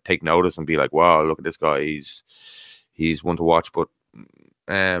take notice and be like, wow, look at this guy, he's one to watch. But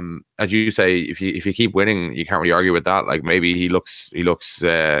as you say, if you keep winning, you can't really argue with that. Like, maybe he looks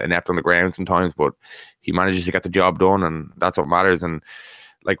inept on the ground sometimes, but he manages to get the job done, and that's what matters. And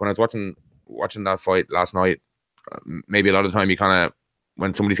like when I was watching that fight last night, maybe a lot of the time you kind of,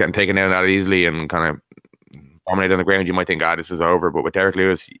 when somebody's getting taken down that easily and kind of dominate on the ground, you might think, this is over. But with Derek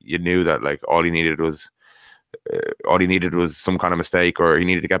Lewis, you knew that like all he needed was some kind of mistake, or he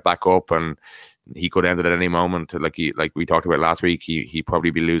needed to get back up, and he could end it at any moment. Like we talked about last week, he'd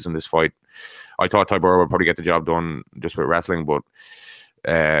probably be losing this fight. I thought Tybura would probably get the job done just with wrestling, but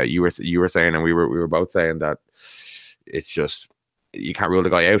you were saying, and we were both saying that it's just, you can't rule the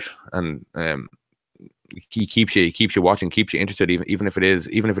guy out, and he keeps you watching, keeps you interested, even if it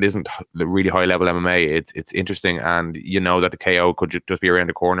isn't the really high level MMA. It's interesting, and you know that the KO could just be around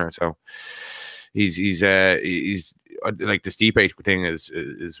the corner. So he's like the Stipe thing is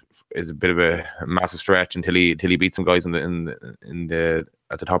a bit of a massive stretch until he beats some guys at the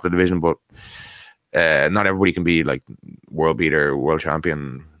top of the division. But not everybody can be like world beater, world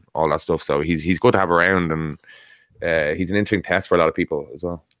champion, all that stuff. So he's good to have around, and he's an interesting test for a lot of people as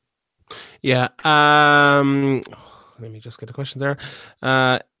well. Yeah. Let me just get the questions there.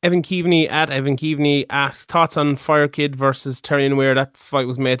 Evan Keaveney asks thoughts on Fire Kid versus Terrion Ware. That fight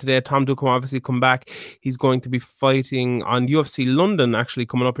was made today. Tom Duke will obviously come back. He's going to be fighting on UFC London, actually,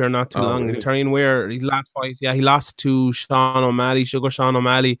 coming up here not too long. Really? Terrion Ware, his last fight, he lost to Sean O'Malley, Sugar Sean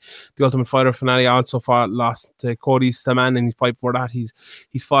O'Malley, the Ultimate Fighter finale. Also lost to Cody Stamann in his fight before that. He's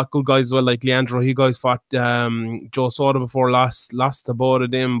fought good guys as well, like Leandro. He guys fought Joe Soda before, lost to both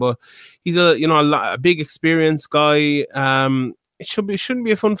of them. But he's a big experienced guy. It shouldn't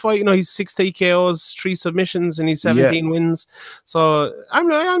be a fun fight. You know, he's 6 TKOs, 3 submissions, and he's 17 wins. So I'm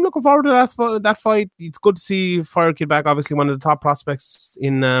looking forward to that fight. It's good to see Fire Kid back. Obviously, one of the top prospects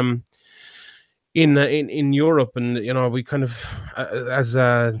in Europe, and you know, we kind of, as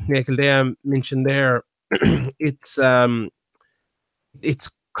Naked Day mentioned there, it's kind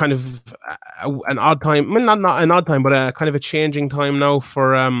of an odd time. Well, not an odd time, but a kind of a changing time now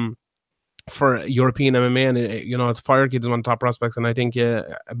for European MMA, and you know, Fire Kid is one of the top prospects, and I think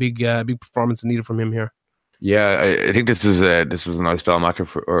a big performance needed from him here. Yeah, I think this is a nice style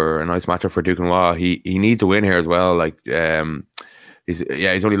matchup a nice matchup for Duquesnoy. He needs to win here as well. Like he's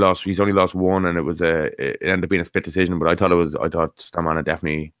only lost one, and it ended up being a split decision. But I thought Stamann had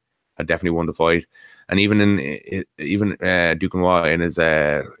definitely won the fight. And even Duquesnoy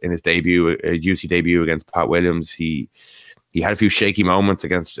in his debut, UC debut against Pat Williams, he had a few shaky moments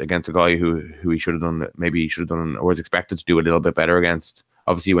against a guy who he should have done, or was expected to do a little bit better against.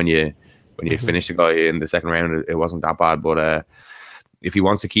 Obviously, when you finish the guy in the second round, it wasn't that bad. But if he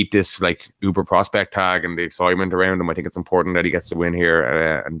wants to keep this like uber prospect tag and the excitement around him, I think it's important that he gets the win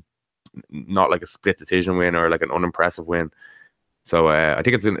here, and not like a split decision win or like an unimpressive win. So I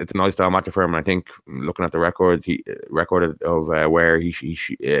think it's a nice style match for him. And I think looking at the record of where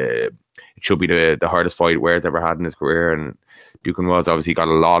it should be the hardest fight Ware's ever had in his career. And Duquesnoy was obviously got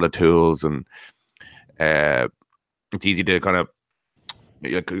a lot of tools, and it's easy to kind of,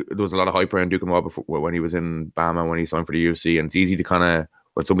 like, there was a lot of hype around Duquesnoy before when he was in Bama, when he signed for the UFC, and it's easy to kind of,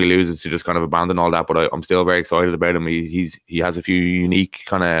 when somebody loses, to just kind of abandon all that. But I'm still very excited about him. He has a few unique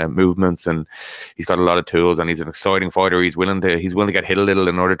kind of movements, and he's got a lot of tools, and he's an exciting fighter. He's willing to get hit a little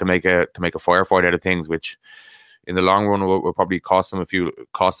in order to make a firefight out of things, which in the long run will probably cost him a few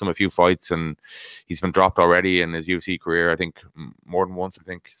fights. And he's been dropped already in his UFC career, I think more than once. I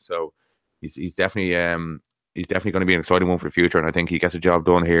think so. He's definitely going to be an exciting one for the future, and I think he gets a job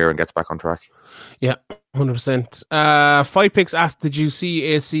done here and gets back on track. Yeah, 100%. Fight Picks asked, did you see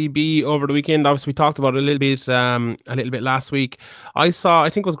ACB over the weekend? Obviously, we talked about it a little bit last week. I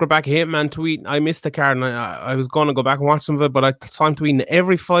think it was Rebecca Hateman tweet. I missed the card, and I was going to go back and watch some of it, but I saw him tweeting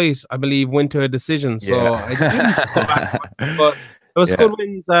every fight, I believe, went to a decision. So I didn't go back. But it was good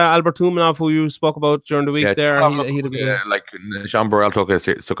wins. Albert Tumanov, who you spoke about during the week, he like Sean Burrell took a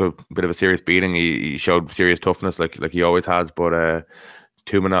bit of a serious beating. He showed serious toughness, like he always has. But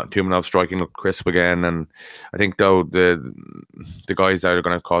Tumanov striking looked crisp again, and I think though the guys that are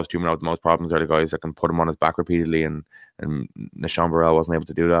going to cause Tumanov the most problems are the guys that can put him on his back repeatedly, and Sean Burrell wasn't able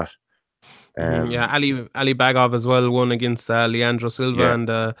to do that. Ali Bagov as well won against Leandro Silva, and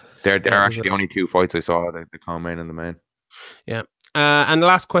they're actually the only two fights I saw, the co-main and the main. Yeah. And the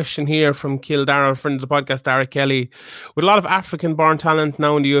last question here from Kildara, friend of the podcast, Derek Kelly. With a lot of African-born talent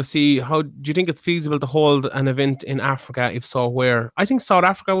now in the UFC, how do you think it's feasible to hold an event in Africa? If so, where? I think South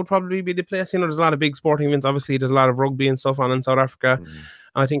Africa would probably be the place. There's a lot of big sporting events. Obviously, there's a lot of rugby and stuff on in South Africa.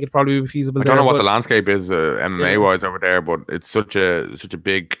 I think it'd probably be feasible. I don't know what the landscape is MMA-wise over there, but it's such a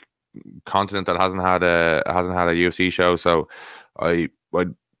big continent that hasn't had a UFC show. So I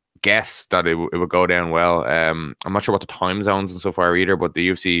would guess that it would go down well. I'm not sure what the time zones and stuff are either, but the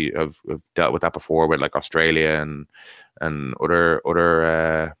UFC have dealt with that before with like Australia and other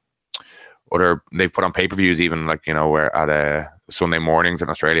they've put on pay-per-views even, like, where at Sunday mornings in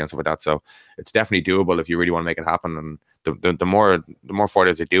Australia and stuff like that. So it's definitely doable if you really want to make it happen. And the more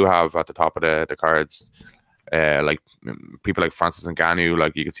fighters they do have at the top of the cards, like people like Francis Ngannou,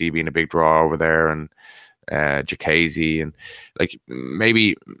 like you could see being a big draw over there, and Jacasey, and like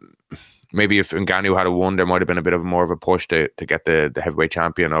maybe if Ngannou had won, there might have been a bit of more of a push to get the heavyweight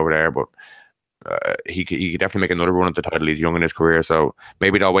champion over there, but he could definitely make another run at the title. He's young in his career, so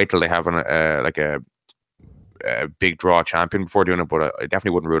maybe they'll wait till they have a big draw champion before doing it, but I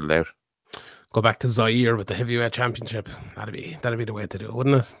definitely wouldn't rule it out. Go back to Zaire with the heavyweight championship. That'd be the way to do it,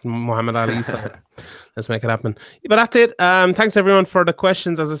 wouldn't it? Muhammad Ali style. Let's make it happen. But that's it. Thanks everyone for the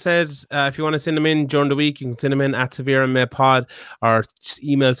questions. As I said, if you want to send them in during the week, you can send them in at Severe MMA Pod, or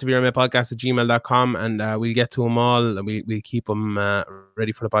email severemapodcast@gmail.com, and we'll get to them all. And we'll keep them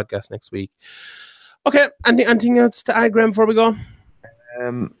ready for the podcast next week. Okay. Anything else to add, Graham, before we go?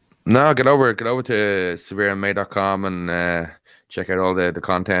 No, get over to severemma.com and check out all the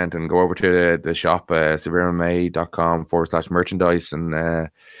content, and go over to the shop, severemma.com/merchandise. And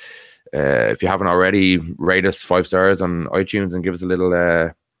if you haven't already, rate us 5 stars on iTunes and give us a little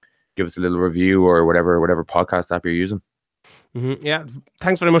review, or whatever podcast app you're using. Yeah,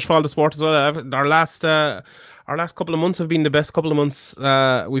 thanks very much for all the support as well. Our last couple of months have been the best couple of months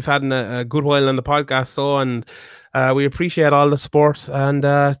we've had in a good while on the podcast. And we appreciate all the support, and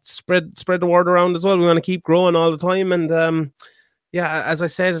spread the word around as well. We want to keep growing all the time, and yeah, as I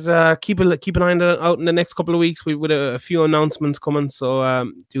said, keep an eye out in the next couple of weeks. We with a few announcements coming,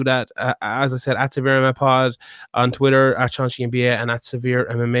 so do that. As I said, at Severe MMA Pod on Twitter, at Sean Sheehan BA, and at Severe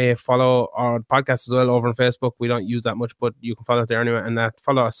MMA. Follow our podcast as well over on Facebook. We don't use that much, but you can follow it there anyway. And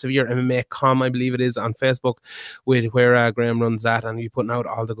follow Severe MMA.com, I believe it is, on Facebook, with where Graham runs that, and we're putting out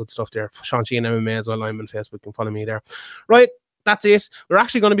all the good stuff there. Sean Sheehan MMA as well. I'm on Facebook. You can follow me there. Right. That's it. We're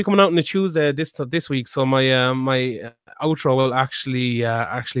actually going to be coming out on a Tuesday this week, so my outro will actually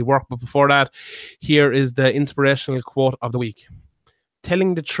work. But before that, here is the inspirational quote of the week: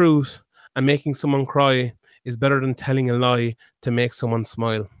 "Telling the truth and making someone cry is better than telling a lie to make someone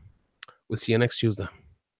smile." We'll see you next Tuesday.